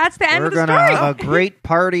 That's the end of the story. We're going to have a great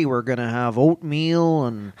party. We're going to have oatmeal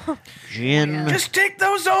and gin. Just take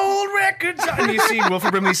those old records. And you see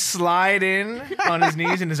Wilfred Brimley slide in on his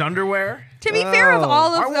knees in his underwear. To be fair, of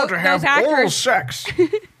all of those actors, oral sex.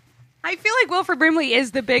 I feel like Wilfred Brimley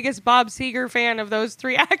is the biggest Bob Seger fan of those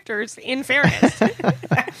three actors, in fairness.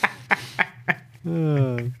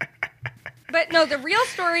 But no, the real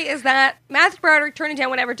story is that Matthew Broderick turned it down,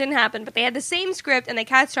 whatever, didn't happen, but they had the same script and they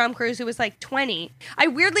cast Tom Cruise, who was like 20. I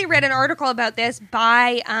weirdly read an article about this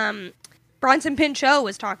by Bronson Pinchot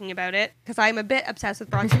was talking about it, because I'm a bit obsessed with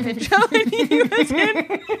Bronson Pinchot, and he was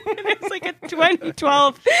in it's like a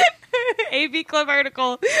 2012 AV Club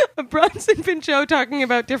article of Bronson Pinchot talking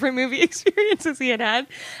about different movie experiences he had.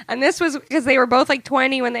 And this was because they were both like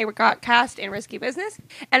 20 when they got cast in Risky Business,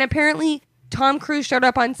 and apparently Tom Cruise showed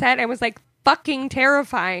up on set and was like fucking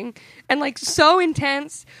terrifying and like so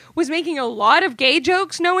intense, was making a lot of gay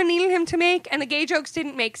jokes no one needed him to make, and the gay jokes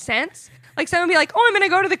didn't make sense. Like someone would be like, oh, I'm gonna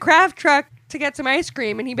go to the craft truck to get some ice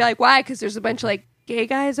cream, and he'd be like, why? Because there's a bunch of like gay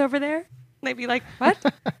guys over there. And they'd be like, what?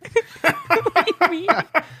 What do you mean?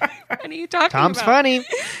 What are you talking Tom's about? funny.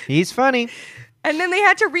 He's funny. And then they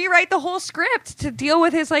had to rewrite the whole script to deal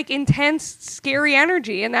with his like intense, scary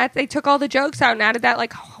energy, and that they took all the jokes out and added that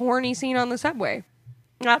like horny scene on the subway.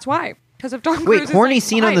 And that's why. Because of Tom Cruise. Wait, horny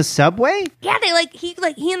scene on the subway? Yeah, he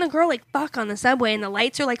and the girl like fuck on the subway, and the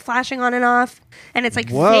lights are like flashing on and off, and it's like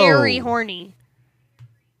Whoa. very horny.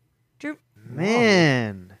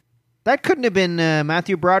 Man, that couldn't have been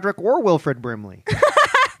Matthew Broderick or Wilfred Brimley.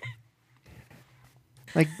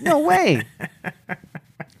 Like, no way.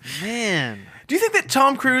 Man. Do you think that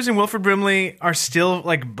Tom Cruise and Wilford Brimley are still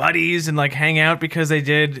like buddies and like hang out because they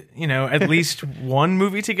did, at least one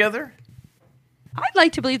movie together? I'd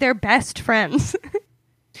like to believe they're best friends.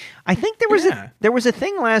 I think there was a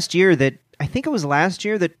thing last year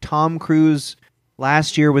that Tom Cruise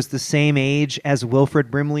last year was the same age as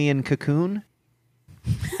Wilfred Brimley in Cocoon.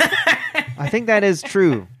 I think that is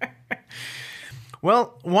true.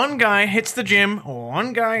 Well, one guy hits the gym,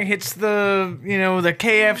 one guy hits the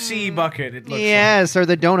KFC bucket. It looks Yes, or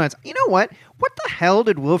the donuts. You know what? What the hell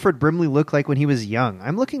did Wilfred Brimley look like when he was young?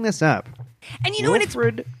 I'm looking this up. And you know what? It's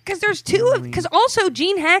because there's because also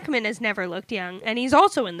Gene Hackman has never looked young, and he's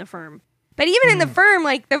also in The Firm. But even in The Firm,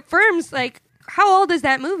 like The Firm's like, how old is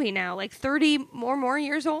that movie now? Like 30 more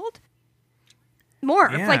years old?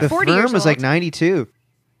 More, Yeah. like The 40 years Firm old. was like 92.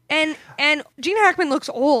 And Gene Hackman looks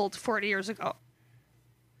old 40 years ago.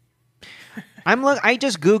 I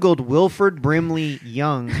just Googled Wilfred Brimley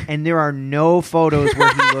young, and there are no photos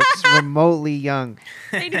where he looks remotely young.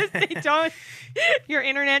 They don't. Your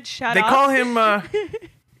internet shut They off. call him.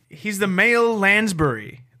 He's the male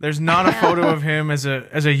Lansbury. There's not a photo of him as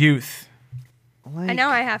a youth. Like, And now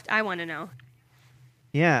I want to know.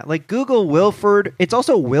 yeah, like Google Wilford. It's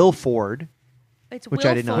also Wilford. It's Which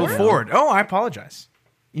Will I did not Will know. Ford. Oh, I apologize.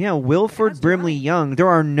 Yeah, Wilford Brimley young. There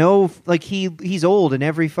are no he's old in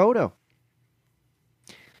every photo.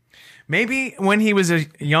 Maybe when he was a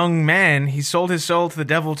young man, he sold his soul to the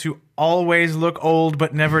devil to always look old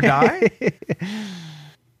but never die.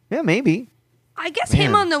 Yeah, maybe. I guess Man.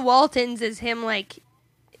 him on the Waltons is him like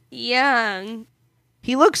young.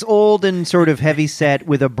 He looks old and sort of heavy set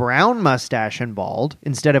with a brown mustache and bald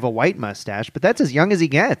instead of a white mustache, but that's as young as he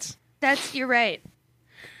gets. You're right.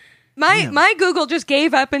 My Google just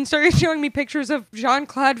gave up and started showing me pictures of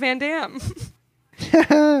Jean-Claude Van Damme.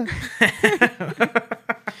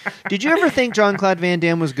 Did you ever think Jean-Claude Van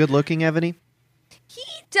Damme was good looking, Evany? He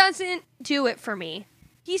doesn't do it for me.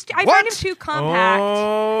 I What? find him too compact.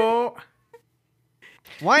 Oh,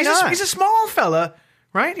 Why not? he's a small fella,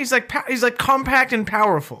 right? He's like compact and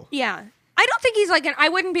powerful. Yeah. I don't think he's like I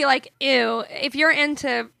wouldn't be like, ew, if you're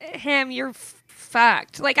into him, you're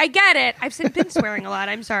fucked. Like, I get it. I've been swearing a lot.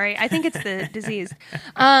 I'm sorry. I think it's the disease.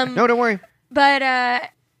 No, don't worry. But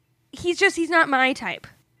he's not my type.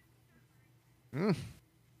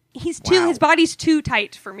 His body's too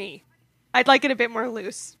tight for me. I'd like it a bit more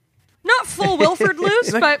loose. Not full Wilford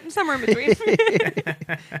loose, but somewhere in between.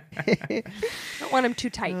 Don't want him too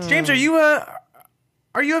tight. James, are you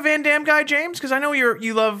a Van Damme guy, James? Because I know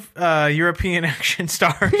you love European action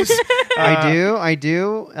stars. I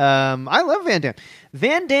do. I love Van Damme.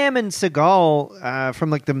 Van Damme and Seagal from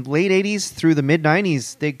like the late 80s through the mid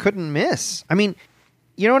 90s, they couldn't miss. I mean,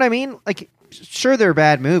 you know what I mean? Like, sure, they're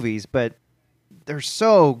bad movies, but they're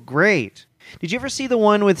so great. Did you ever see the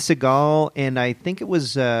one with Seagal and I think it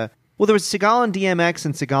was there was Seagal and DMX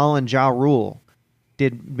and Seagal and Ja Rule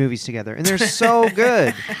did movies together, and they're so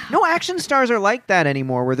good. No action stars are like that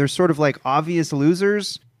anymore, where they're sort of like obvious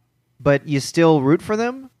losers, but you still root for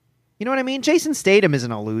them. You know what I mean? Jason Statham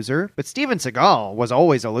isn't a loser, but Steven Seagal was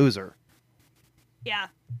always a loser. Yeah.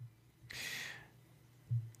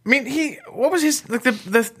 I mean, what was his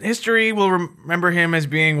the history? Will remember him as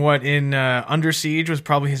being what in Under Siege was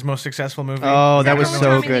probably his most successful movie. Oh, that was Remember so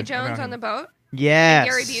Tommy Lee good. Jones on the boat? Yes.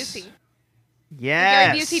 Gary Busey.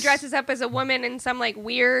 Yes. Gary Busey dresses up as a woman in some like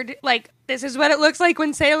weird, like, this is what it looks like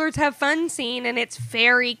when sailors have fun scene, and it's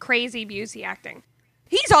very crazy Busey acting.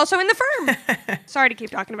 He's also in The Firm. Sorry to keep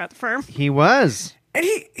talking about The Firm. He was. And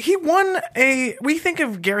he won we think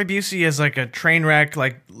of Gary Busey as like a train wreck,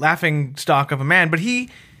 like laughing stock of a man, but he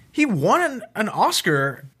won an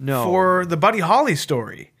Oscar for the Buddy Holly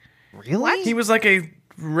story. Really? What? He was like a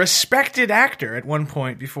respected actor at one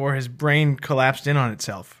point before his brain collapsed in on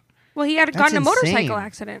itself. Well, he had That's gotten a motorcycle insane.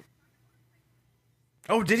 accident.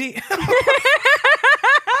 Oh, did he?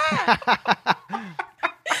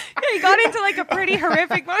 He got into like a pretty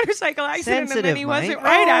horrific motorcycle accident, and then Sensitive, he Mike. wasn't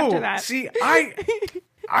right after that. See,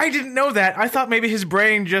 I didn't know that. I thought maybe his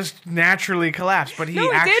brain just naturally collapsed, but he No,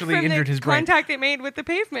 it actually did from injured the his brain. contact it made with the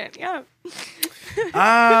pavement. Yeah.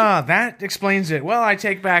 That explains it. Well, I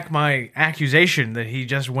take back my accusation that he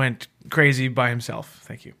just went crazy by himself.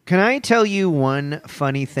 Thank you. Can I tell you one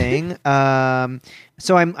funny thing?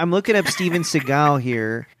 So I'm looking up Steven Seagal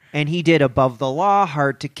here, and he did Above the Law,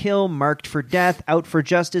 Hard to Kill, Marked for Death, Out for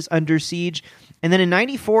Justice, Under Siege. And then in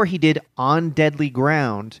 94, he did On Deadly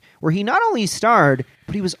Ground, where he not only starred,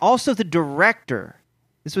 but he was also the director.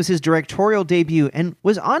 This was his directorial debut. And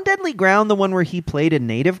was On Deadly Ground the one where he played a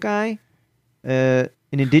native guy? An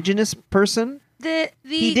indigenous person?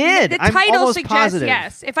 He did. The I'm title almost suggests positive.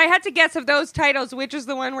 yes. If I had to guess of those titles, which is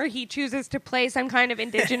the one where he chooses to play some kind of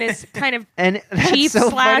indigenous kind of And that's chief so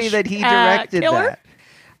slash funny that he directed killer? that.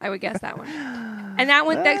 I would guess that one. And that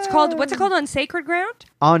one, that's called, what's it called, On Sacred Ground?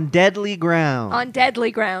 On Deadly Ground. On Deadly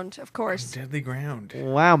Ground, of course. Deadly Ground.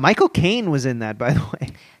 Wow, Michael Caine was in that, by the way.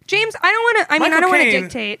 James, I don't want to, I Michael don't want to Caine-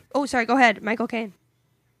 dictate. Oh, sorry, go ahead. Michael Caine.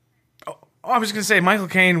 Oh, I was going to say Michael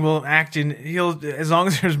Caine will act in. He'll, as long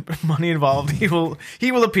as there's money involved, he will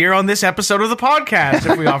appear on this episode of the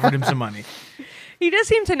podcast if we offered him some money. He does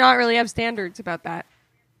seem to not really have standards about that.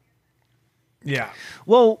 Yeah.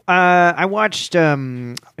 Well, I watched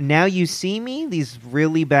Now You See Me, these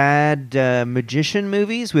really bad magician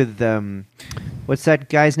movies with, what's that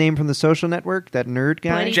guy's name from The Social Network? That nerd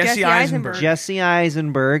guy? Bloody Jesse Eisenberg. Jesse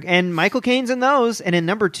Eisenberg. And Michael Caine's in those. And in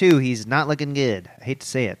number 2, he's not looking good. I hate to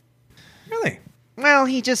say it. Really? Well,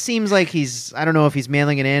 he just seems like I don't know if he's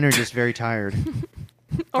mailing it in or just very tired.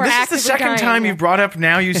 Or This is the actively second dying, time yeah. you've brought up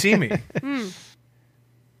Now You See Me.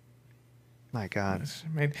 My God.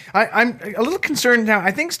 I'm a little concerned now.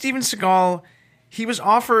 I think Steven Seagal, he was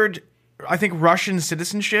offered, I think, Russian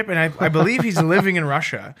citizenship, and I believe he's living in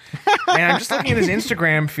Russia. And I'm just looking at his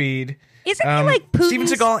Instagram feed. Isn't he like Steven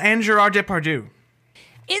Putin's... Seagal and Gerard Depardieu.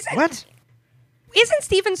 What? Isn't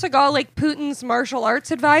Steven Seagal like Putin's martial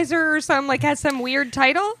arts advisor or some, like, has some weird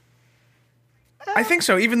title? I think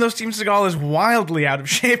so, even though Steven Seagal is wildly out of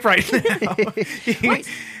shape right now.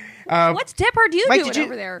 What's Depardieu Mike, doing did you-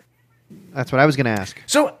 over there? That's what I was going to ask.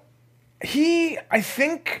 So I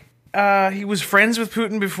think he was friends with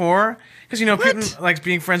Putin before, because Putin likes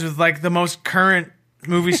being friends with like the most current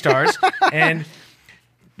movie stars, and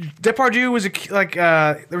Depardieu was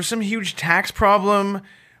there was some huge tax problem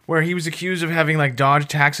where he was accused of having like dodged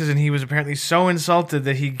taxes, and he was apparently so insulted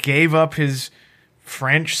that he gave up his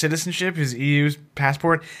French citizenship, his EU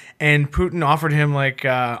passport, and Putin offered him like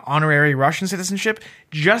honorary Russian citizenship,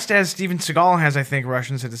 just as Steven Seagal has, I think,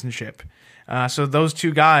 Russian citizenship. So those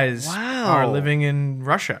two guys are living in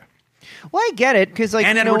Russia. Well, I get it because, like,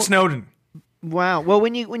 And Edward Snowden. Wow. Well,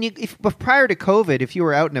 if prior to COVID, if you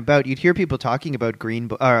were out and about, you'd hear people talking about Green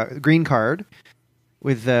Card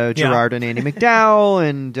with Gerard and Andy McDowell,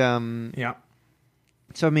 and Yeah.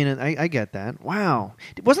 So I mean, I get that. Wow.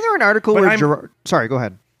 Wasn't there an article But where I'm- Gerard? Sorry, go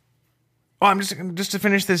ahead. Oh, I'm just to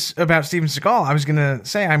finish this about Steven Seagal. I was gonna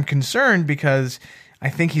say I'm concerned because I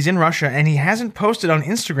think he's in Russia and he hasn't posted on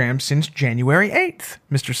Instagram since January 8th,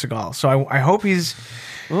 Mr. Seagal. So I hope he's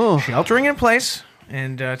sheltering in place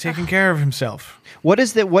and taking care of himself. What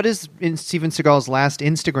is in Steven Seagal's last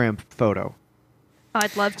Instagram photo?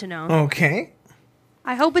 I'd love to know. Okay.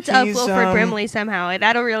 I hope it's of He's, Wilford Brimley somehow.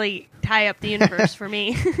 That'll really tie up the universe for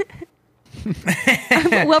me.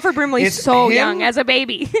 Wilford Brimley's It's so him? young as a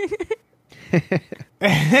baby.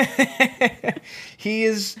 He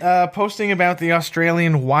is posting about the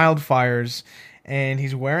Australian wildfires, and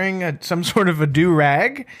he's wearing some sort of a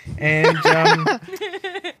do-rag and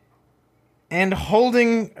and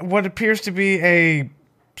holding what appears to be a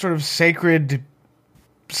sort of sacred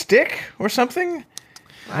stick or something.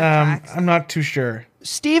 I'm not too sure.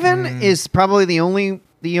 Steven is probably the only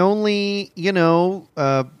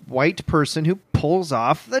white person who pulls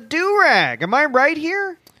off the do-rag. Am I right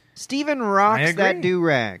here? Steven rocks agree. that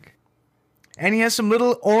do-rag. And he has some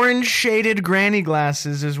little orange-shaded granny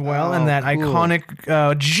glasses as well, and that cool.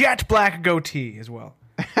 iconic jet black goatee as well.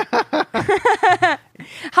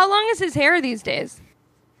 How long is his hair these days?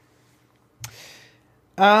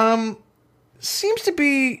 Seems to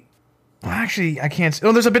be. Well, actually, I can't.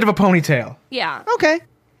 Oh, there's a bit of a ponytail. Yeah. Okay.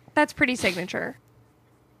 That's pretty signature.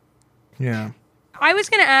 Yeah. I was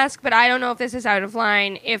going to ask, but I don't know if this is out of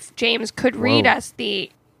line, if James could read us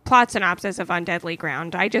the plot synopsis of On Deadly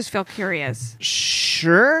Ground. I just feel curious.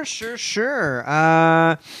 Sure. This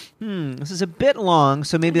is a bit long,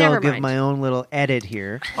 so maybe Never I'll give mind. my own little edit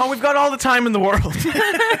here. Oh, we've got all the time in the world.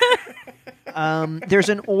 There's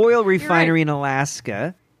an oil refinery in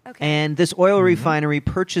Alaska. Okay. And this oil refinery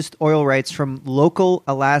purchased oil rights from local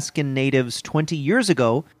Alaskan natives 20 years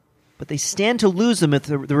ago, but they stand to lose them if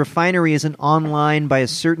the refinery isn't online by a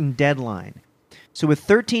certain deadline. So with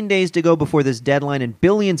 13 days to go before this deadline and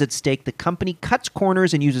billions at stake, the company cuts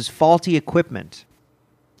corners and uses faulty equipment.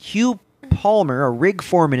 Hugh Palmer, a rig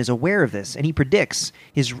foreman, is aware of this, and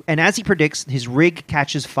as he predicts, his rig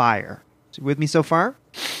catches fire. So you with me so far?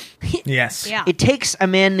 Yes. Yeah. It takes a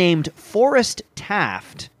man named Forrest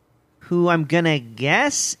Taft, who I'm going to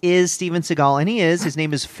guess is Steven Seagal, and he is. His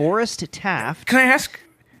name is Forrest Taft. Can I ask?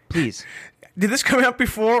 Please. Did this come out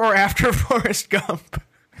before or after Forrest Gump?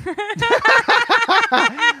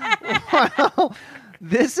 Well,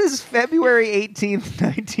 this is February 18th,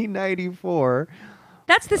 1994.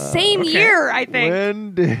 That's the same year, I think.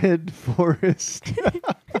 When did Forrest Imagine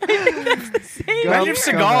Gump if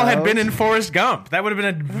come Seagal had out? been in Forrest Gump. That would have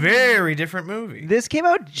been a very different movie. This came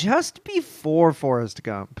out just before Forrest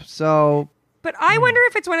Gump. So, But I wonder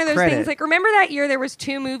if it's one of those Credit. things. Like, remember that year there was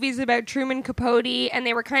 2 movies about Truman Capote, and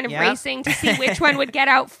they were kind of Yep. racing to see which one would get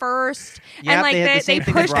out first, Yep, and like they had the they same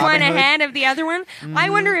thing with pushed Robin one Hood. ahead of the other one. I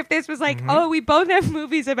wonder if this was like, oh, we both have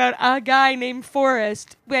movies about a guy named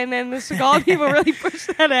Forrest, and then the Seagal people really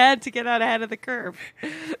pushed that ahead to get out ahead of the curve.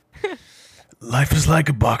 Life is like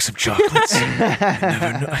a box of chocolates. You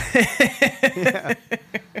never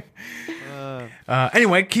know.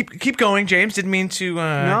 Anyway, keep going, James. Didn't mean to.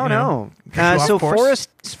 no. cut you So off course.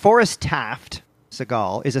 Forrest Taft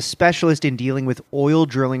Seagal is a specialist in dealing with oil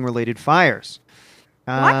drilling related fires.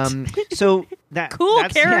 What? So that's yeah.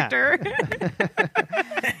 Character.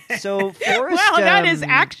 So Forrest. Wow, that is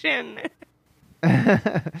action.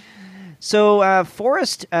 So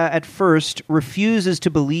Forrest at first refuses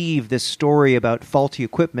to believe this story about faulty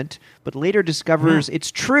equipment, but later discovers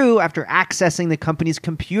it's true after accessing the company's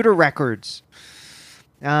computer records.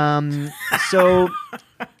 So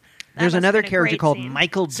there's have another been a character great called scene.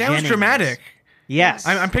 Michael Sounds Jennings. dramatic. Yes.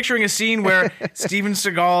 I'm picturing a scene where Steven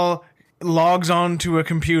Seagal logs on to a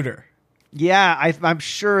computer. Yeah, I'm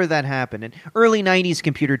sure that happened. And early 90s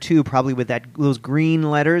computer, too, probably with those green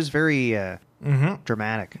letters. Very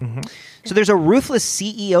dramatic. So there's a ruthless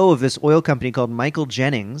CEO of this oil company called Michael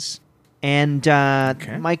Jennings. And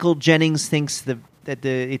Michael Jennings thinks that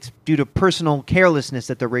it's due to personal carelessness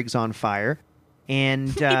that the rig's on fire. And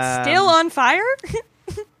It's still on fire?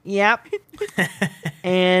 Yep.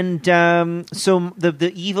 And so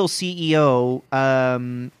the evil CEO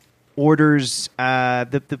orders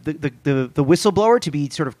the whistleblower to be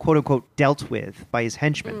sort of quote unquote dealt with by his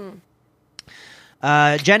henchmen.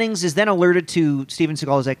 Jennings is then alerted to Steven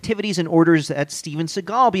Seagal's activities and orders that Steven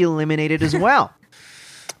Seagal be eliminated as well.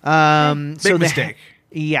 Big mistake.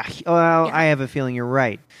 Yeah. Well, I have a feeling you're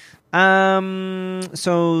right.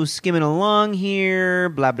 So skimming along here,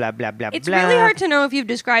 blah blah blah blah. It's blah. really hard to know if you've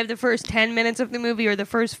described the first 10 minutes of the movie or the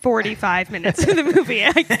first 45 minutes of the movie.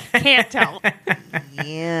 I can't tell.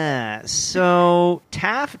 Yeah. So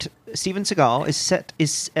Taft, Steven Seagal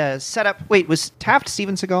is set up. Wait, was Taft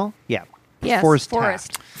Steven Seagal? Yeah. Yes, Forrest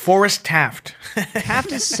Forrest. Taft. Forrest Taft.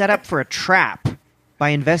 Taft is set up for a trap by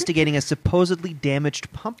investigating a supposedly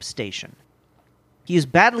damaged pump station. He is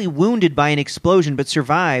badly wounded by an explosion, but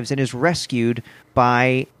survives and is rescued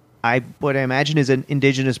by what I imagine is an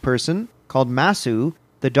indigenous person called Masu,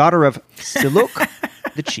 the daughter of Siluk,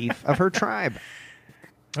 the chief of her tribe.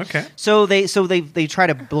 Okay. So they try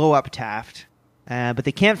to blow up Taft, but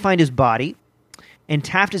they can't find his body, and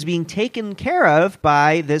Taft is being taken care of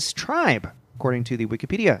by this tribe, according to the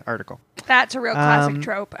Wikipedia article. That's a real classic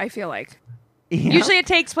trope, I feel like. Yeah. Usually it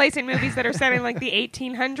takes place in movies that are set in like the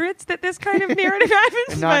 1800s that this kind of narrative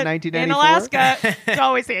happens. And not but 1994? in Alaska, it's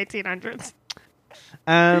always the 1800s.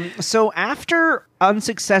 So after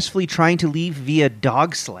unsuccessfully trying to leave via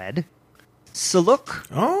dog sled,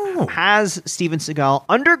 Siluk has Steven Seagal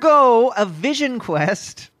undergo a vision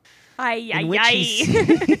quest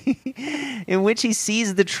in which he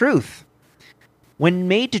sees the truth. When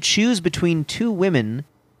made to choose between two women,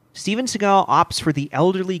 Steven Seagal opts for the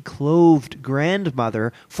elderly clothed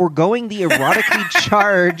grandmother, foregoing the erotically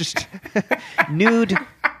charged nude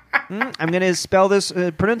I'm going to spell this,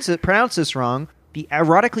 pronounce this wrong. The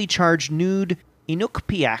erotically charged nude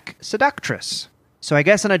Inukpiak seductress. So I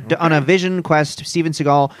guess on a vision quest, Steven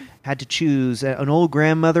Seagal had to choose an old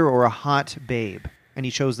grandmother or a hot babe, and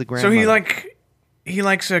he chose the grandmother. So he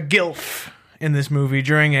likes a gilf in this movie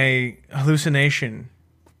during a hallucination.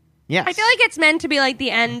 Yes. I feel like it's meant to be like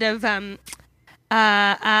the end of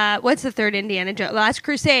what's the third Indiana Jones? Last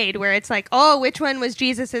Crusade, where it's like, oh, which one was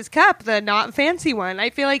Jesus's cup? The not fancy one.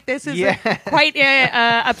 I feel like this is quite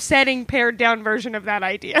a upsetting pared down version of that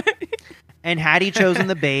idea. And had he chosen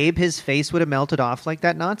the babe, his face would have melted off like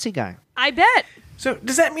that Nazi guy. I bet. So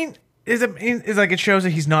does that mean is like it shows that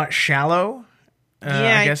he's not shallow?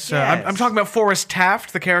 I guess I'm talking about Forrest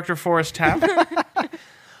Taft, the character Forrest Taft.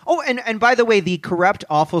 Oh, and by the way, the corrupt,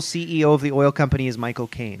 awful CEO of the oil company is Michael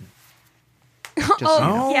Caine.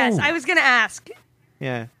 Yes, I was going to ask.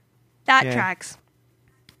 Yeah. That tracks.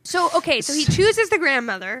 So, okay, so he chooses the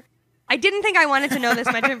grandmother. I didn't think I wanted to know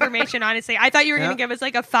this much information, honestly. I thought you were going to give us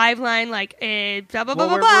like a 5-line, like, blah, blah, blah,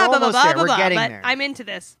 blah, blah, blah, blah, blah, blah. But there. I'm into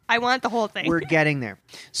this. I want the whole thing. We're getting there.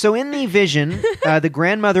 So in the vision, the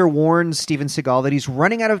grandmother warns Steven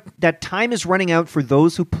Seagal that time is running out for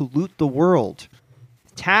those who pollute the world.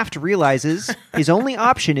 Taft realizes his only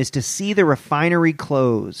option is to see the refinery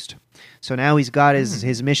closed. So now he's got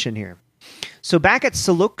his mission here. So back at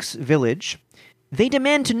Saluk's village, they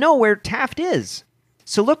demand to know where Taft is.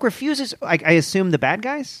 Saluk refuses. I assume the bad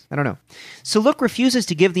guys? I don't know. Saluk refuses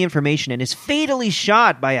to give the information and is fatally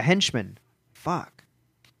shot by a henchman. Fuck.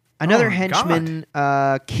 Another henchman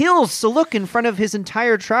kills Saluk in front of his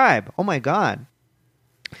entire tribe. Oh my god.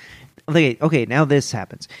 Okay, now this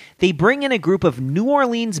happens. They bring in a group of New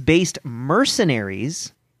Orleans-based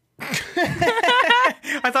mercenaries.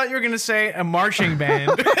 I thought you were going to say a marching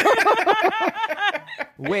band.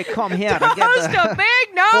 We come here to host a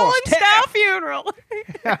big Nolan-style funeral.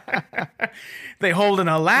 They hold an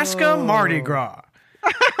Alaska Mardi Gras.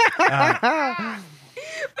 Wait,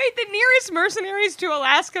 the nearest mercenaries to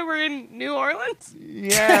Alaska were in New Orleans?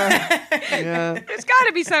 Yeah. There's got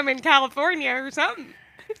to be some in California or something.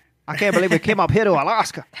 I can't believe we came up here to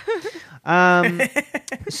Alaska.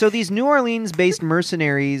 So these New Orleans-based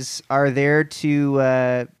mercenaries are there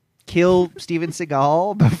to kill Steven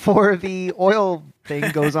Seagal before the oil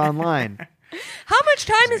thing goes online. How much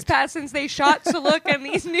time has passed since they shot Saluk and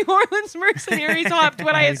these New Orleans mercenaries hopped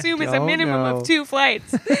what I assume is a minimum of 2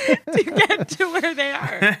 flights to get to where they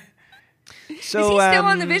are? So, is he still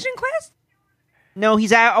on the Vision Quest? No,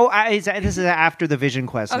 he's this is after the Vision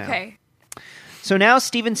Quest now. Okay. So now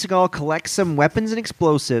Steven Seagal collects some weapons and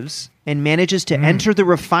explosives and manages to enter the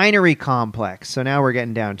refinery complex. So now we're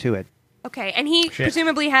getting down to it. Okay, and he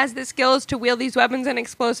presumably has the skills to wield these weapons and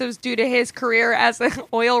explosives due to his career as an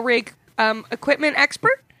oil rig equipment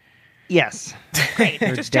expert? Yes. Great,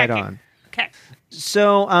 just dead checking. on. Okay.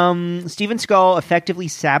 So Steven Seagal effectively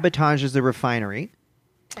sabotages the refinery.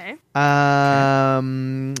 Okay.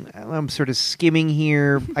 I'm sort of skimming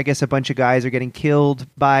here. I guess a bunch of guys are getting killed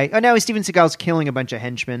by... Oh, no, Steven Seagal's killing a bunch of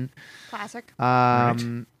henchmen. Classic.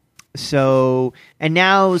 Right. So... And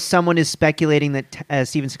now someone is speculating that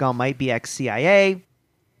Steven Seagal might be ex-CIA.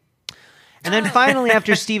 And then finally,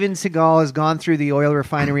 after Steven Seagal has gone through the oil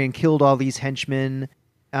refinery and killed all these henchmen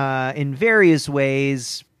in various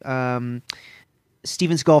ways, Steven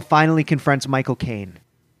Seagal finally confronts Michael Caine,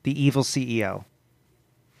 the evil CEO.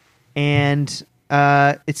 And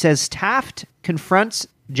it says Taft confronts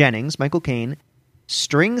Jennings, Michael Caine,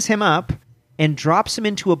 strings him up, and drops him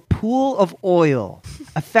into a pool of oil,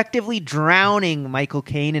 effectively drowning Michael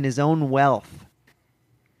Caine in his own wealth.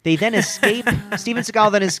 They then escape. Steven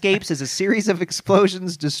Seagal then escapes as a series of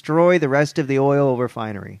explosions destroy the rest of the oil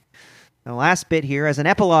refinery. The last bit here, as an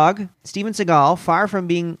epilogue, Steven Seagal, far from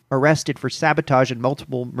being arrested for sabotage and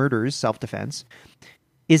multiple murders, self-defense,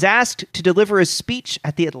 is asked to deliver a speech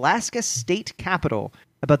at the Alaska State Capitol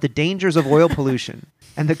about the dangers of oil pollution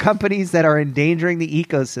and the companies that are endangering the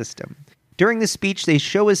ecosystem. During the speech, they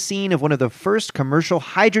show a scene of one of the first commercial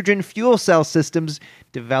hydrogen fuel cell systems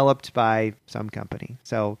developed by some company.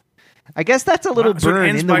 So I guess that's a little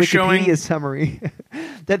burn in the Wikipedia summary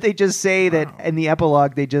that they just say that in the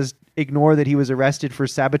epilogue, they just ignore that he was arrested for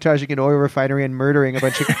sabotaging an oil refinery and murdering a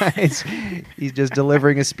bunch of guys. He's just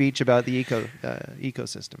delivering a speech about the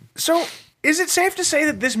ecosystem. So is it safe to say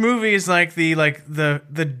that this movie is like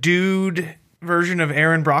the dude version of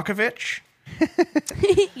Aaron Brockovich?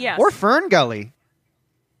 Yes. Or Fern Gully.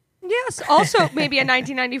 Yes. Also maybe a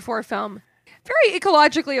 1994 film. Very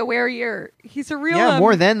ecologically aware year. He's a real... Yeah,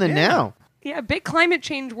 more then than now. Yeah, big climate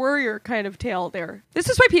change warrior kind of tale there. This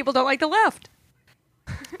is why people don't like the left.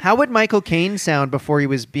 How would Michael Caine sound before he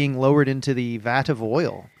was being lowered into the vat of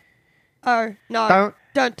oil? Oh, no.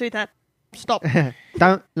 Don't do that. Stop.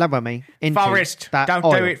 Don't lower me into Forrest, that don't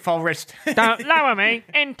oil. do it, Forrest. Don't lower me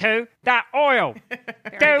into that oil. Do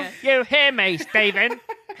good. you hear me, Stephen?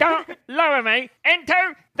 Don't lower me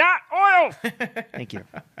into that oil. Thank you.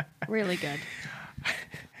 Really good.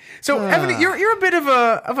 So, Evany, you're a bit of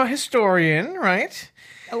a historian, right?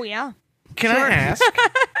 Oh, yeah. Can I ask?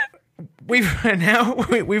 We've heard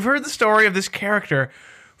the story of this character,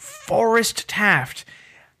 Forrest Taft.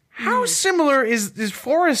 How similar is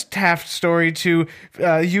Forrest Taft's story to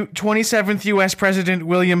 27th U.S. President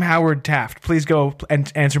William Howard Taft? Please go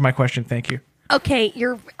and answer my question. Thank you. Okay,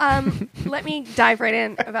 let me dive right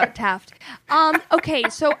in about Taft. Okay,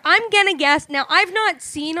 so I'm gonna guess. Now, I've not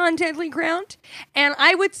seen On Deadly Ground, and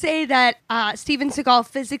I would say that Steven Seagal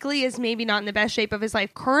physically is maybe not in the best shape of his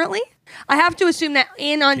life currently. I have to assume that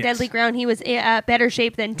On Deadly Ground, he was in better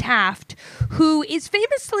shape than Taft, who is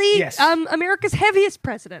famously America's heaviest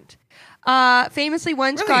president. Famously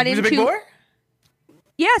once got He was into... a big boy?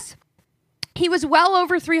 Yes. He was well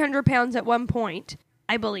over 300 pounds at one point,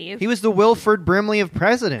 I believe. He was the Wilford Brimley of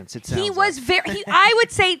presidents, it sounds He was very... I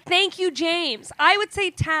would say, thank you, James. I would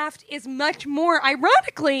say Taft is much more,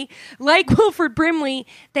 ironically, like Wilford Brimley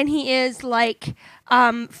than he is like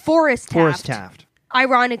Forrest Taft.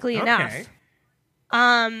 Ironically enough.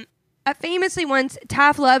 Famously once,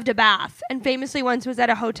 Taft loved a bath, and famously once was at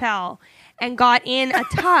a hotel and got in a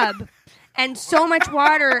tub, and so much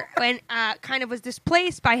water kind of was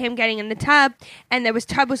displaced by him getting in the tub, and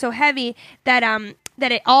tub was so heavy that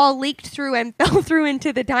it all leaked through and fell through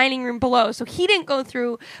into the dining room below. So he didn't go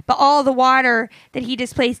through, but all the water that he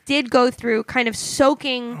displaced did go through, kind of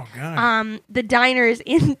soaking the diners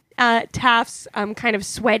in Taft's kind of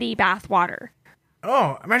sweaty bath water.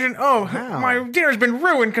 Oh, imagine, my dinner's been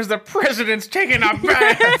ruined because the president's taking a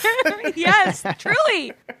bath. Yes,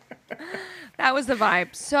 truly. That was the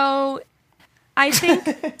vibe. So I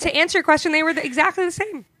think, to answer your question, they were exactly the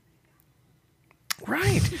same.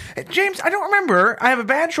 Right. James, I don't remember. I have a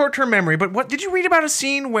bad short-term memory, but what did you read about a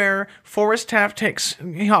scene where Forrest Taft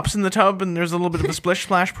he hops in the tub and there's a little bit of a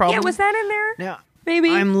splish-splash problem? Yeah, was that in there? Now,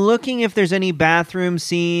 maybe. I'm looking if there's any bathroom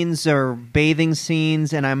scenes or bathing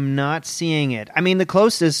scenes, and I'm not seeing it. I mean, the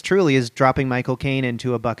closest truly is dropping Michael Caine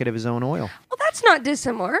into a bucket of his own oil. Well, that's not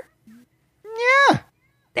dissimilar. Yeah.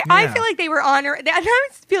 I feel like they were honoring... I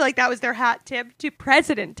feel like that was their hat tip to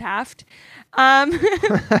President Taft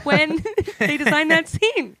when they designed that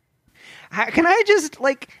scene. Can I just,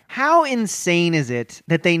 how insane is it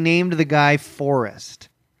that they named the guy Forrest,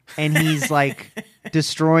 and he's,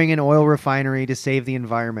 destroying an oil refinery to save the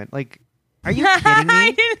environment? Are you kidding me?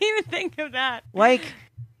 I didn't even think of that.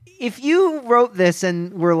 If you wrote this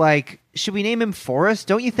and were like, should we name him Forrest?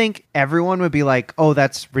 Don't you think everyone would be like, oh,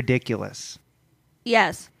 that's ridiculous?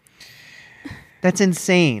 Yes. That's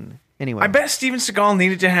insane. Anyway. I bet Steven Seagal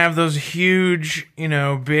needed to have those huge,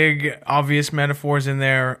 big, obvious metaphors in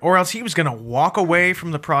there, or else he was going to walk away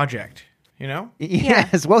from the project, Yes. Yeah.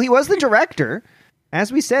 Well, he was the director.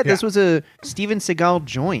 As we said, this was a Steven Seagal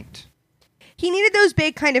joint. He needed those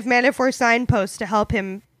big kind of metaphor signposts to help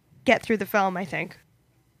him get through the film, I think.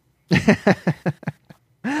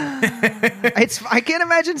 I can't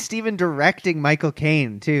imagine Steven directing Michael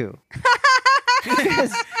Caine, too.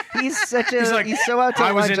 Because he's so out to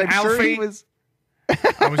I was lunch. in I'm sure Alfie. he was.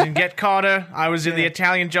 I was in Get Carter, I was in the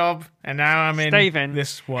Italian Job, and now I'm in Stephen,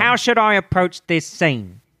 this one. how should I approach this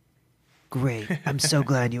scene? Great. I'm so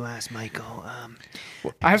glad you asked, Michael.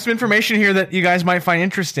 I have some information here that you guys might find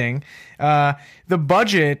interesting. The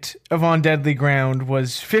budget of On Deadly Ground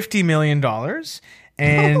was $50 million,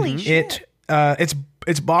 and Holy shit.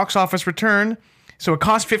 its box office return. So it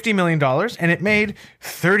cost $50 million, and it made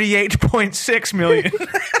 $38.6 million.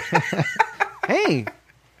 Hey,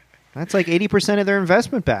 that's 80% of their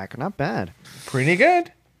investment back. Not bad. Pretty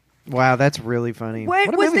good. Wow, that's really funny.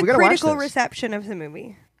 What a was movie. the We gotta watch critical this. reception of the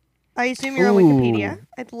movie? I assume you're on Ooh. Wikipedia.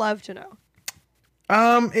 I'd love to know.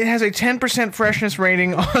 It has a 10% freshness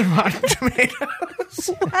rating on Rotten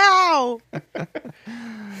Tomatoes. Wow.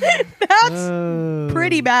 That's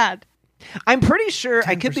pretty bad. I'm pretty sure,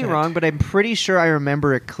 I could be 10%. wrong, but I'm pretty sure I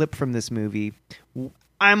remember a clip from this movie.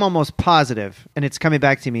 I'm almost positive, and it's coming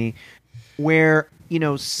back to me, where,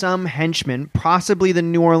 some henchman, possibly the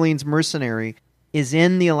New Orleans mercenary, is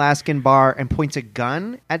in the Alaskan bar and points a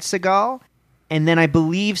gun at Seagal, and then I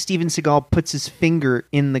believe Steven Seagal puts his finger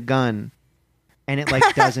in the gun, and it,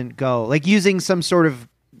 doesn't go. Using some sort of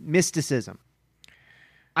mysticism.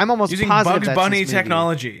 I'm almost Using positive Bugs that's Bunny this movie.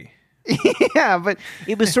 technology. Yeah, but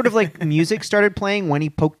it was sort of music started playing when he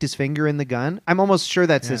poked his finger in the gun. I'm almost sure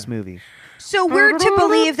that's this movie. So we're to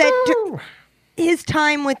believe that his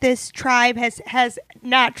time with this tribe has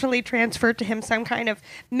naturally transferred to him some kind of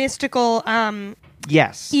mystical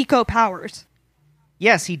Yes. eco powers.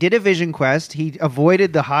 Yes, he did a vision quest. He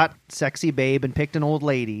avoided the hot, sexy babe and picked an old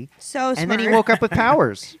lady. So smart. And then he woke up with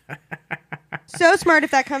powers. So smart if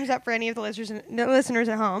that comes up for any of the listeners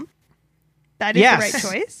at home. That is Yes. the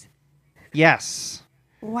right choice. Yes.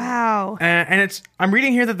 Wow. And I'm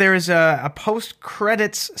reading here that there is a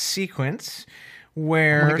post-credits sequence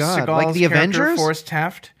where Oh my God, Seagal's like the character, Avengers? Forrest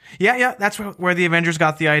Taft. Yeah, that's where the Avengers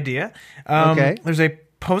got the idea. Okay. There's a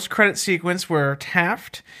post-credit sequence where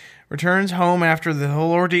Taft returns home after the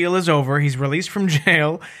whole ordeal is over. He's released from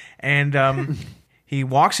jail, and he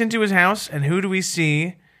walks into his house, and who do we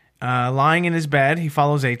see lying in his bed? He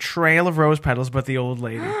follows a trail of rose petals, but the old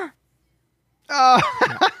lady.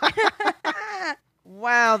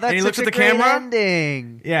 Wow, that's And he looks such at a the great camera?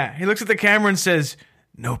 ending. Yeah, he looks at the camera and says,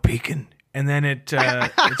 "No peeking," and then it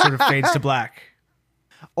sort of fades to black.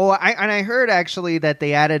 Oh, I heard actually that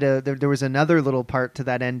they added there was another little part to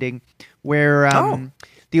that ending where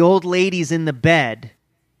the old lady's in the bed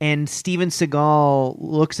and Steven Seagal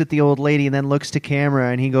looks at the old lady and then looks to camera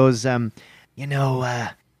and he goes, I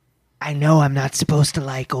know I'm not supposed to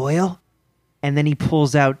like oil. And then he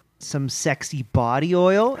pulls out some sexy body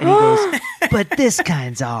oil and he goes, but this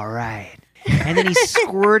kind's all right. And then he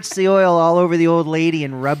squirts the oil all over the old lady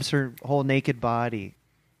and rubs her whole naked body.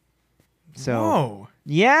 So, Whoa.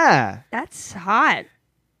 yeah. That's hot.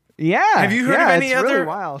 Yeah. Have you heard of any it's other- really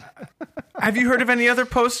wild. Have you heard of any other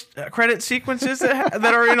post-credit sequences that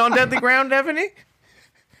are in On Deadly Ground, Evany?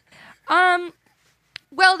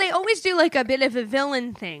 Well, they always do like a bit of a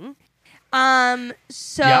villain thing. There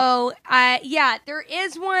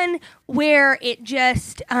is one where it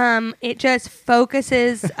just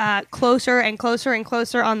focuses closer and closer and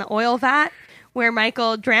closer on the oil vat where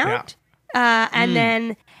Michael drowned. And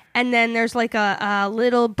then there's like a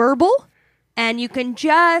little burble, and you can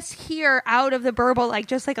just hear out of the burble like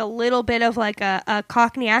just like a little bit of like a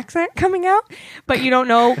Cockney accent coming out, but you don't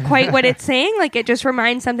know quite what it's saying. Like it just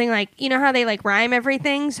reminds something like, you know how they like rhyme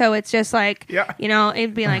everything, so it's just like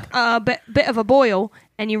it'd be like bit of a boil,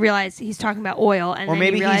 and you realize he's talking about oil, and Or then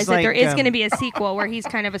maybe you realize he's that there like, is going to be a sequel where he's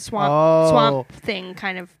kind of a swamp thing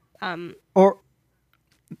kind of. Or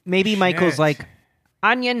maybe Michael's Shit. like,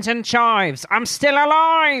 Onions and chives. I'm still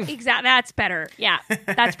alive. Exactly, that's better. Yeah,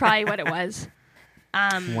 that's probably what it was.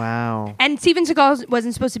 wow. And Steven Seagal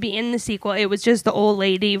wasn't supposed to be in the sequel. It was just the old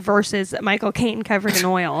lady versus Michael Caine covered in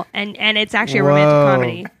oil, and it's actually a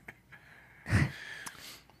romantic comedy.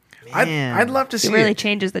 I'd love to see It really it.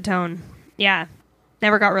 changes the tone. Yeah,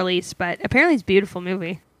 never got released, but apparently it's a beautiful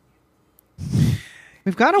movie.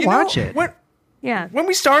 We've got to You watch know, it. Yeah, When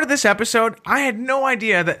we started this episode, I had no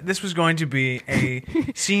idea that this was going to be a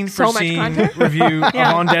scene for So much scene content. review Yeah.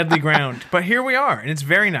 of On Deadly Ground. But here we are, and it's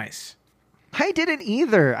very nice. I didn't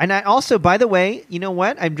either. And I also, by the way, you know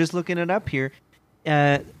what? I'm just looking it up here.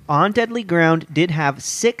 On Deadly Ground did have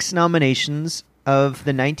 6 nominations of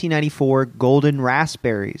the 1994 Golden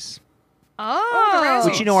Raspberries, Oh,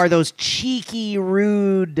 which are those cheeky,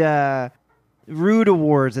 rude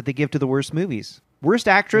awards that they give to the worst movies. Worst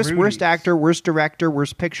actress, worst Rudies. actor, worst director,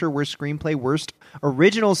 worst picture, worst screenplay, worst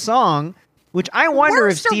original song, which I wonder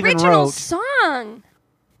worst if Steven original wrote. song.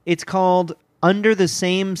 It's called Under the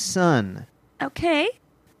Same Sun. Okay,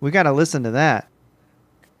 We got to listen to that.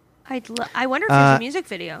 I wonder if there's a music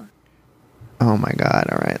video. Oh my God.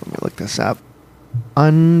 All right. Let me look this up.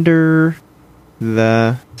 Under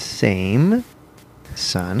the Same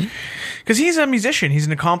Sun. Because he's a musician. He's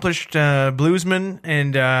an accomplished bluesman.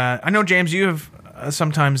 And I know, James, you have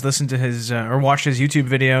sometimes listened to his or watched his YouTube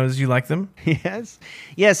videos. You like them? Yes.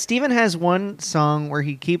 Yes. Steven has one song where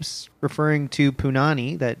he keeps referring to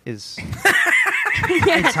Punani that is.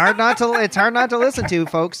 It's hard not to listen to,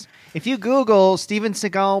 folks. If you Google Steven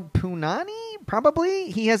Seagal Punani, probably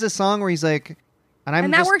he has a song where he's like,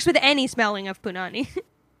 And that works with any smelling of punani.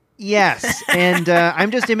 Yes, and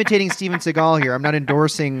I'm just imitating Steven Seagal here. I'm not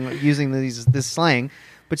endorsing using this slang,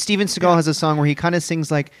 but Steven Seagal has a song where he kind of sings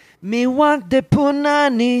like "Me want the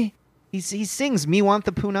punani." He sings "Me want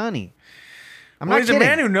the punani." I'm Well, not he's kidding. a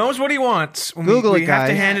man who knows what he wants. When Google we it, have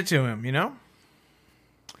to guys. hand it to him, you know?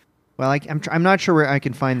 Well, I'm not sure where I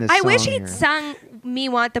can find this. I song wish he'd here. sung "Me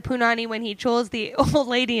Want the Punani" when he chose the old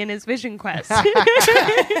lady in his Vision Quest.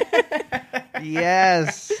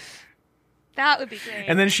 Yes. That would be great.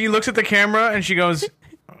 And then she looks at the camera and she goes,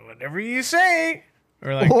 "Whatever you say."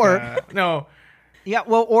 Or like, Or- no. Yeah,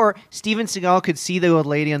 well, or Steven Seagal could see the old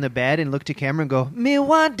lady on the bed and look to camera and go, "Me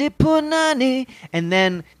want the punani," and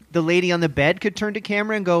then the lady on the bed could turn to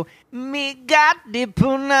camera and go, "Me got the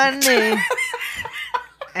punani."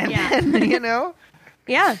 And Yeah. then,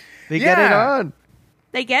 Yeah. they get it Yeah. on.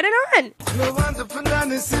 They get it on. And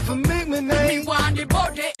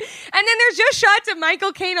then there's just shots of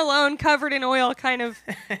Michael Caine alone covered in oil kind of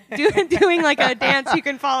doing like a dance you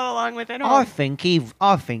can follow along with at I home. think he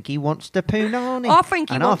wants the punani. I think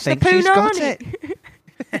he and wants I the think she's got punani.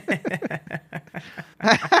 it.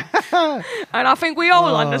 And I think we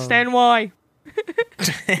all understand why.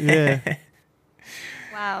 Yeah.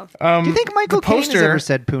 Wow. Do you think Michael the Caine has poster- ever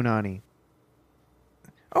said punani?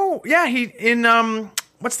 Oh yeah, he in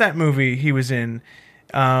what's that movie he was in?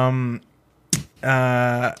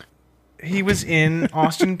 He was in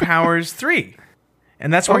Austin Powers 3,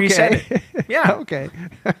 and that's where he said it. Yeah, Okay.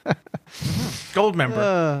 gold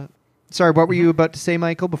member. Sorry, what were you about to say,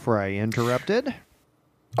 Michael, before I interrupted?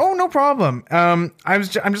 Oh, no problem. I'm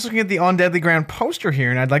just looking at the On Deadly Ground poster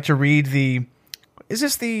here, and I'd like to read the. Is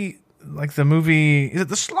this the movie? Is it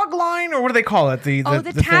the slug line, or what do they call it? The the thing on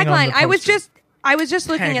the tagline. I was poster. just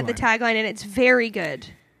looking at the tagline, and it's very good.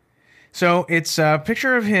 So it's a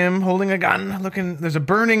picture of him holding a gun. There's a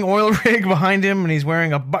burning oil rig behind him, and he's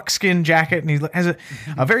wearing a buckskin jacket, and he has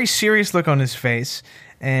a very serious look on his face.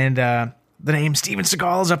 And the name Steven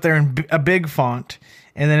Seagal is up there in a big font,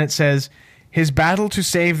 and then it says, "His battle to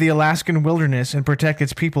save the Alaskan wilderness and protect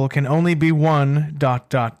its people can only be won ...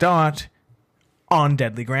 on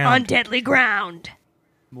deadly ground." On deadly ground.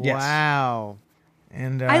 Yes. Wow.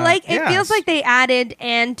 And I like it. yeah, Feels like they added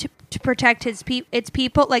and to protect its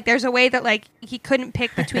people. Like there's a way that like he couldn't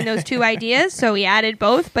pick between those two ideas, so he added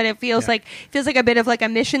both. But it feels like a bit of like a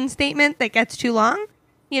mission statement that gets too long.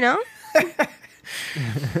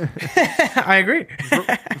 I agree.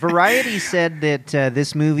 Variety said that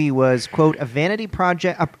this movie was, quote, a vanity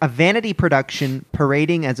production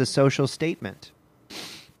parading as a social statement.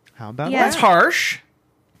 How about Yeah. That's harsh.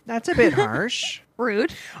 That's a bit harsh.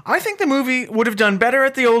 Rude. I think the movie would have done better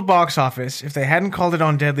at the old box office if they hadn't called it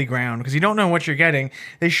On Deadly Ground, because you don't know what you're getting.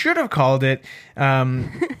 They should have called it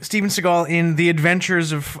Steven Seagal in The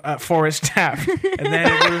Adventures of Forrest Taft, and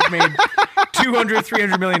then it would have made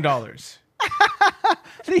 $200-300 million.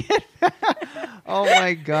 Oh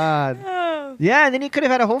my God. Yeah, and then he could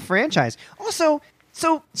have had a whole franchise. Also,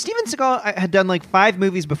 so Steven Seagal had done like 5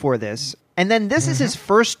 movies before this, and then this is his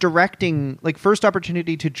first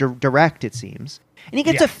opportunity to direct, it seems. And he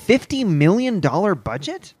gets a $50 million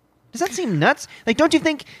budget? Does that seem nuts? Like, don't you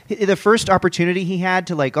think the first opportunity he had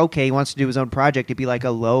to he wants to do his own project, it'd be like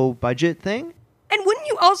a low budget thing? And wouldn't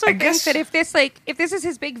you also think guess- that if this is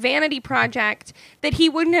his big vanity project, that he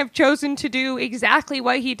wouldn't have chosen to do exactly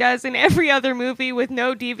what he does in every other movie with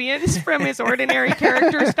no deviance from his ordinary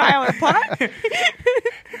character style or plot?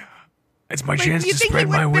 It's my Like, chance you to think he spread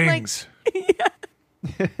my would've been like- wings.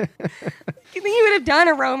 You think he would have done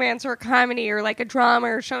a romance or a comedy or like a drama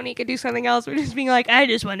or shown he could do something else, but just being like, I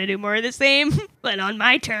just want to do more of the same, but on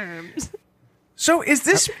my terms. So is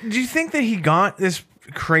this, do you think that he got this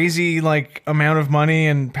crazy amount of money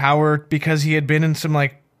and power because he had been in some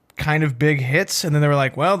kind of big hits, and then they were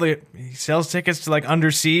like, well, he sells tickets to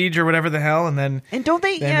Under Siege or whatever the hell, and then Don't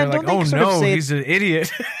they? they're Don't like, they sort of oh no, say? he's an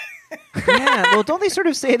idiot. Yeah. Well, don't they sort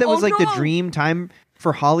of say that was Oh, the no. dream time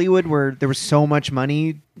for Hollywood, where there was so much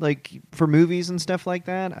money for movies and stuff like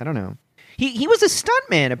that? I don't know. He was a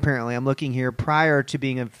stuntman, apparently. I'm looking here prior to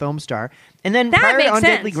being a film star, and then That prior to makes On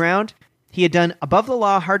Deadly sense. Ground, he had done Above the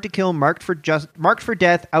Law, Hard to Kill, Marked for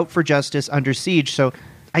Death, Out for Justice, Under Siege. So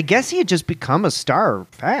I guess he had just become a star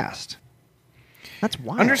fast. That's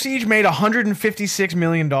wild. Under Siege made $156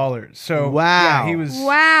 million. So Wow. yeah, he was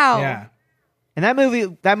Wow. Yeah. And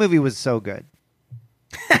that movie was so good.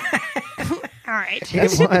 All right.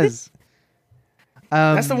 It was.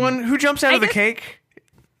 That's the one who jumps out I of the guess- cake.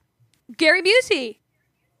 Gary Busey.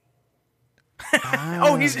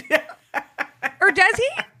 Oh, he's Or does he?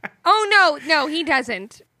 Oh, no, he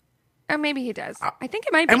doesn't. Or maybe he does. I think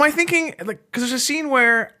it might be. Am I thinking because there's a scene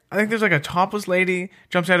where I think there's a topless lady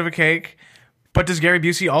jumps out of a cake, but does Gary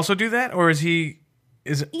Busey also do that, or is he?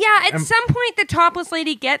 Yeah, at some point the topless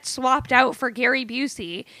lady gets swapped out for Gary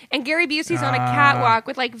Busey, and Gary Busey's on a catwalk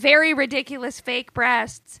with very ridiculous fake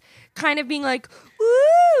breasts, kind of being like, woo,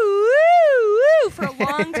 woo, woo, for a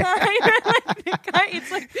long time.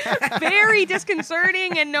 It's very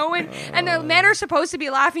disconcerting, and no one, and the men are supposed to be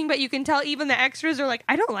laughing, but you can tell even the extras are like,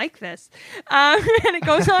 I don't like this. And it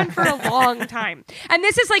goes on for a long time. And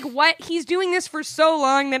this is what he's doing this for so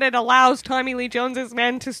long that it allows Tommy Lee Jones's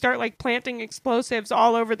men to start planting explosives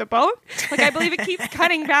all over the boat. I believe it keeps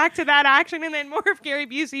cutting back to that action, and then more of Gary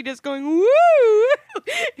Busey just going, woo.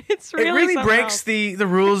 It's really It really something breaks else. the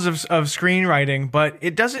rules of screenwriting, but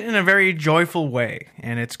it does it in a very joyful way,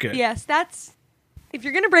 and it's good. Yes, that's... If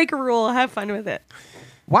you're going to break a rule, have fun with it.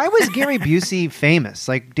 Why was Gary Busey famous?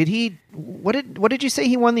 Like, what did you say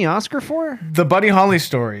he won the Oscar for? The Buddy Holly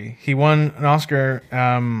story. He won an Oscar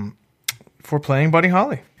for playing Buddy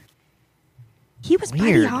Holly. He was Buddy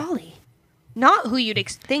Weird. Holly, not who you'd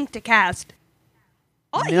think to cast.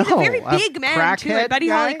 Oh, he's a No, very a big man too. crackhead And Buddy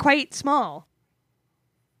guy? Holly quite small.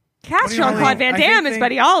 Cast Buddy Jean-Claude Holly, Van I think Damme as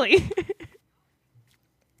Buddy Holly.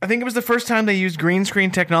 I think it was the first time they used green screen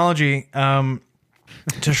technology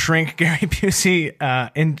to shrink Gary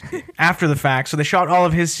Busey in after the fact. So they shot all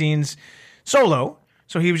of his scenes solo.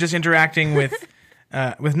 So he was just interacting with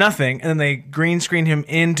nothing, and then they green screened him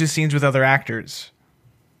into scenes with other actors.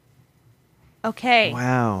 Okay.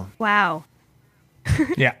 Wow, Wow.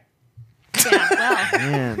 Yeah. Yeah, well,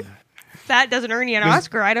 man. if that doesn't earn you an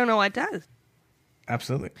Oscar, I don't know what does.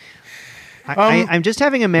 Absolutely. I'm just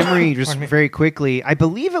having a memory just Pardon me. very quickly. I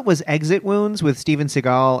believe it was Exit Wounds with Steven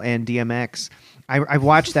Seagal and DMX. I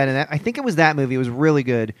watched that, and I think it was that movie. It was really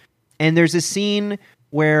good. And there's a scene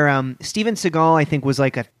where Steven Seagal, I think, was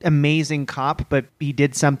like an amazing cop, but he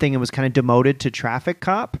did something and was kind of demoted to traffic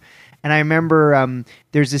cop. And I remember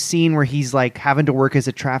there's a scene where he's like having to work as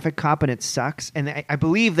a traffic cop, and it sucks. And I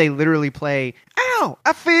believe they literally play, "Ow,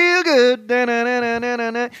 I feel good,"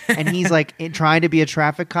 da-na-na-na-na-na. And he's like trying to be a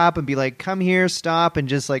traffic cop and be like, "Come here, stop," and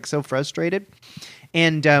just like so frustrated.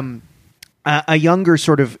 And a younger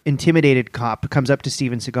sort of intimidated cop comes up to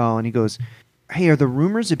Steven Seagal and he goes, "Hey, are the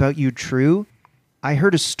rumors about you true? I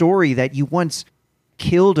heard a story that you once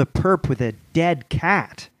killed a perp with a dead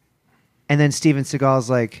cat." And then Steven Seagal's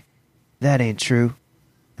like, "That ain't true."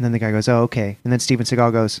 And then the guy goes, "Oh, okay." And then Steven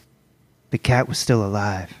Seagal goes, "The cat was still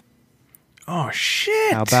alive." Oh,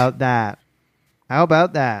 shit. How about that? How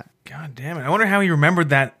about that? God damn it. I wonder how he remembered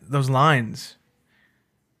those lines.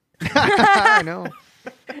 I know.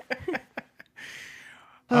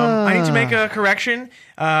 I need to make a correction.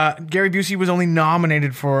 Gary Busey was only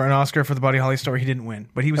nominated for an Oscar for the Buddy Holly story. He didn't win,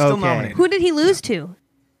 but he was still Okay. nominated. Who did he lose to?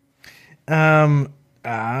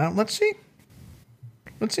 Let's see.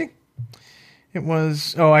 It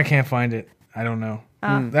was. Oh, I can't find it. I don't know.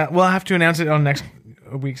 That we'll have to announce it on next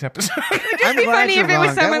week's episode. I'm It'd be glad funny you're if it was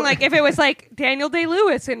wrong. That someone would- like if it was like Daniel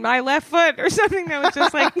Day-Lewis in My Left Foot or something that was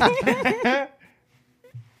just like.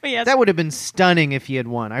 But yes, That would have been stunning if he had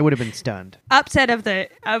won. I would have been stunned. upset of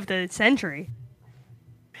the century.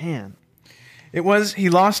 Man. It was. He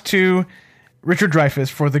lost to Richard Dreyfuss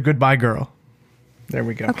for The Goodbye Girl. There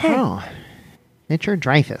we go. Okay. Oh. Richard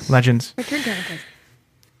Dreyfuss. Legends. Richard Dreyfuss.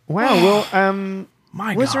 Wow. Well,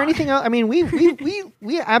 My was there God. anything else? I mean,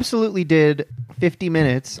 we absolutely did 50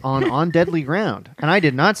 minutes on Deadly Ground, and I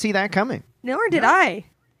did not see that coming. Nor did I.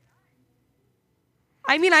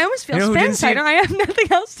 I mean, I almost feel You know who didn't spent. see I it? have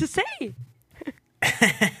nothing else to say.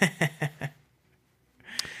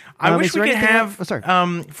 I Is wish we there could anything have else? Oh,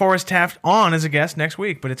 sorry. Forrest Taft on as a guest next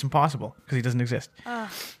week, but it's impossible because he doesn't exist.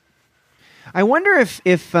 I wonder if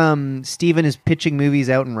Steven is pitching movies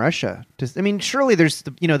out in Russia. I mean, surely there's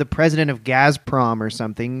the president of Gazprom or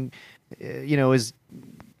something, is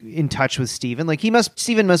in touch with Steven. Like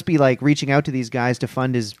Steven must be like reaching out to these guys to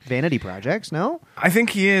fund his vanity projects. No, I think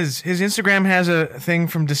he is. His Instagram has a thing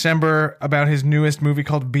from December about his newest movie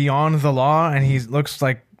called Beyond the Law, and he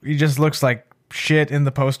just looks like shit in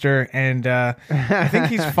the poster. And I think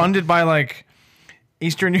he's funded by like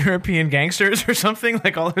Eastern European gangsters or something,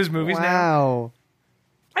 like all of his movies now. wow.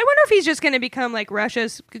 I wonder if he's just going to become like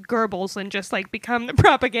Russia's Goebbels and just like become the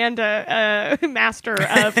propaganda master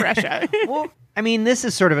of Russia. Well, I mean, this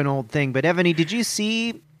is sort of an old thing, but Evany, did you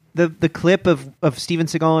see the clip of Steven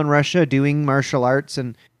Seagal in Russia doing martial arts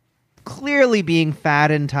and clearly being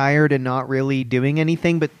fat and tired and not really doing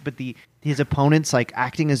anything, but his opponents like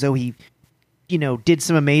acting as though he, did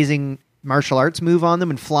some amazing martial arts move on them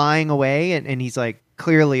and flying away, and he's like,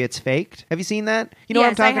 clearly it's faked. Have you seen that? You know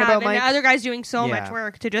yes, what I'm talking I have. about, And Mike? the other guy's doing so Yeah. much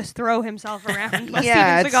work to just throw himself around. While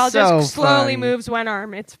Yeah, Steven it's Seagal so just slowly funny. moves one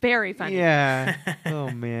arm. It's very funny. Yeah. Oh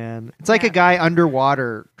man, it's like a guy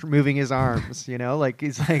underwater moving his arms. Like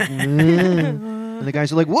he's like, and the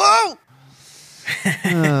guys are like, "Whoa!"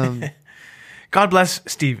 God bless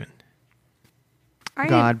Steven.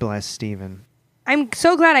 God bless Steven. I'm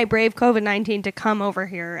so glad I braved COVID-19 to come over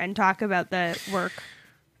here and talk about the work,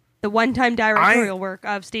 the one-time directorial work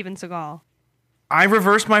of Steven Seagal. I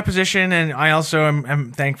reversed my position, and I also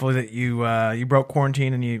am thankful that you broke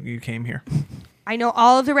quarantine and you came here. I know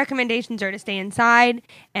all of the recommendations are to stay inside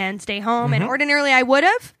and stay home, and ordinarily I would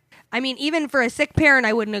have. I mean, even for a sick parent,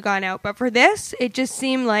 I wouldn't have gone out. But for this, it just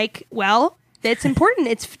seemed like, well, it's important.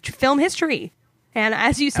 It's film history. And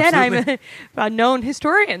as you said, Absolutely. I'm a known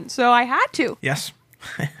historian, so I had to. Yes.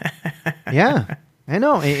 Yeah, I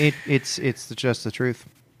know. It's just the truth.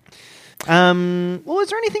 Well, is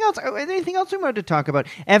there anything else? Anything else we wanted to talk about?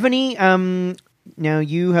 Evany, now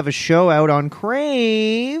you have a show out on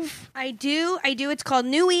Crave. I do. It's called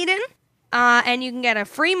New Eden, and you can get a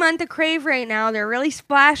free month of Crave right now. They're really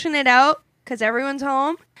splashing it out because everyone's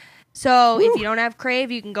home. So if you don't have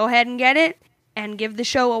Crave, you can go ahead and get it and give the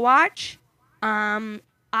show a watch.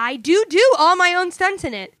 I do all my own stunts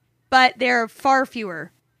in it, but they're far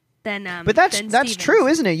fewer than. But that's Steven's. true,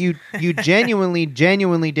 isn't it? You genuinely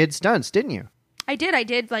did stunts, didn't you? I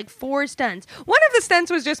did like 4 stunts. One of the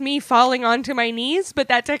stunts was just me falling onto my knees, but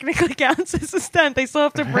that technically counts as a stunt. They still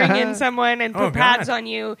have to bring in someone and put pads on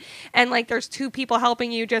you, and like there's 2 people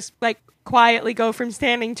helping you just like quietly go from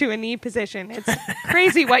standing to a knee position. It's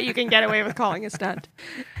crazy what you can get away with calling a stunt.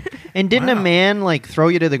 And didn't a man like throw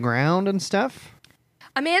you to the ground and stuff?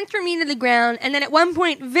 A man threw me to the ground, and then at one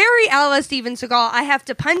point, very a la Steven Seagal, I have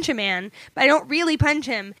to punch a man, but I don't really punch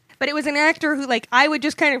him. But it was an actor who, like, I would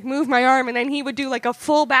just kind of move my arm, and then he would do, like, a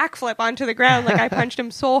full backflip onto the ground. Like, I punched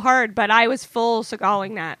him so hard, but I was full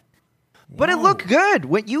Seagaling that. But it looked good.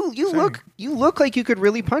 When you look like you could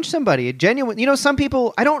really punch somebody. A genuine. You know, some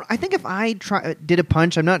people. I think if I did a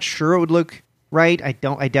punch, I'm not sure it would look right. I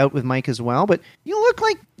doubt with Mike as well. But you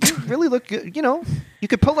really look good. You know, you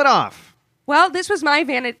could pull it off. Well, this was my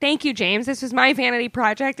vanity. Thank you, James. This was my vanity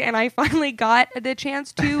project, and I finally got the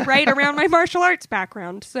chance to write around my martial arts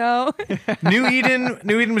background. So, New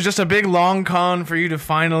Eden was just a big long con for you to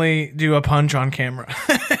finally do a punch on camera.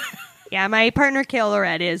 Yeah, my partner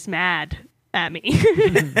Lorette is mad at me.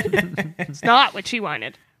 It's not what she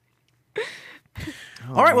wanted.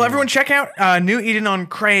 All right, well, everyone check out New Eden on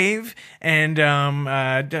Crave, and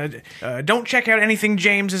don't check out anything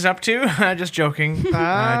James is up to. Just joking,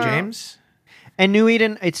 James. And New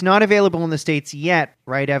Eden, it's not available in the States yet,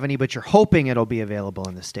 right, Evany? But you're hoping it'll be available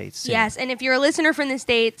in the States soon. Yes, and if you're a listener from the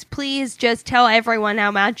States, please just tell everyone how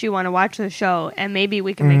much you want to watch the show, and maybe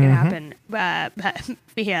we can make it happen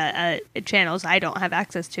via channels I don't have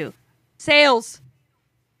access to. Sales.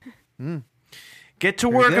 Get to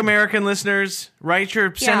work, good. American listeners. Write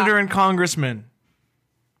your senator and congressman.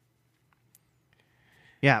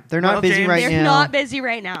 Yeah, they're not busy James, right now. They're not busy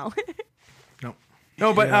right now.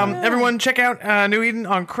 No, but everyone check out New Eden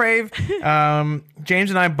on Crave. James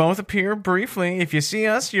and I both appear briefly. If you see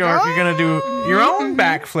us, you're going to do your own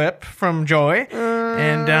backflip from joy.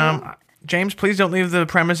 And James, please don't leave the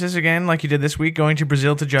premises again like you did this week, going to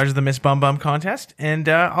Brazil to judge the Miss Bum Bum contest. And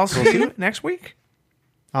I'll see you next week.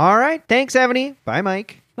 All right. Thanks, Evany. Bye,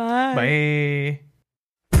 Mike. Bye. Bye.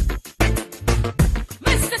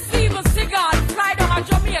 Mr. Steven Seagal, fly down to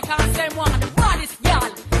Jamaica and say one of the baddest y'all.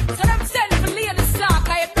 So them send for Lady Stark,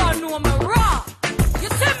 I don't know me raw. You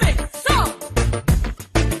see me? So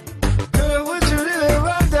Girl, would you really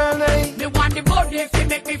run down there? me want the body if you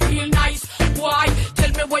make me feel nice. Why?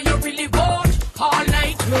 Tell me what you really want all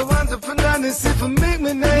night. No want to put on this if you make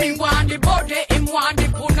me Me nice. want the body, him want the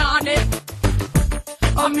punani.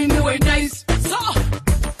 I mean, know it nice. So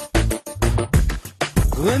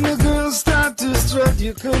When the girls start to strut,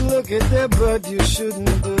 you could look at their butt, you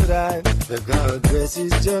shouldn't do that. The girl dress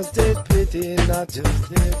is just a pity, not just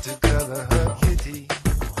there to cover her kitty.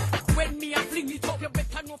 when me a fling it up, you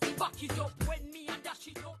better know fi back it up. When me a dash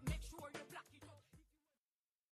it up.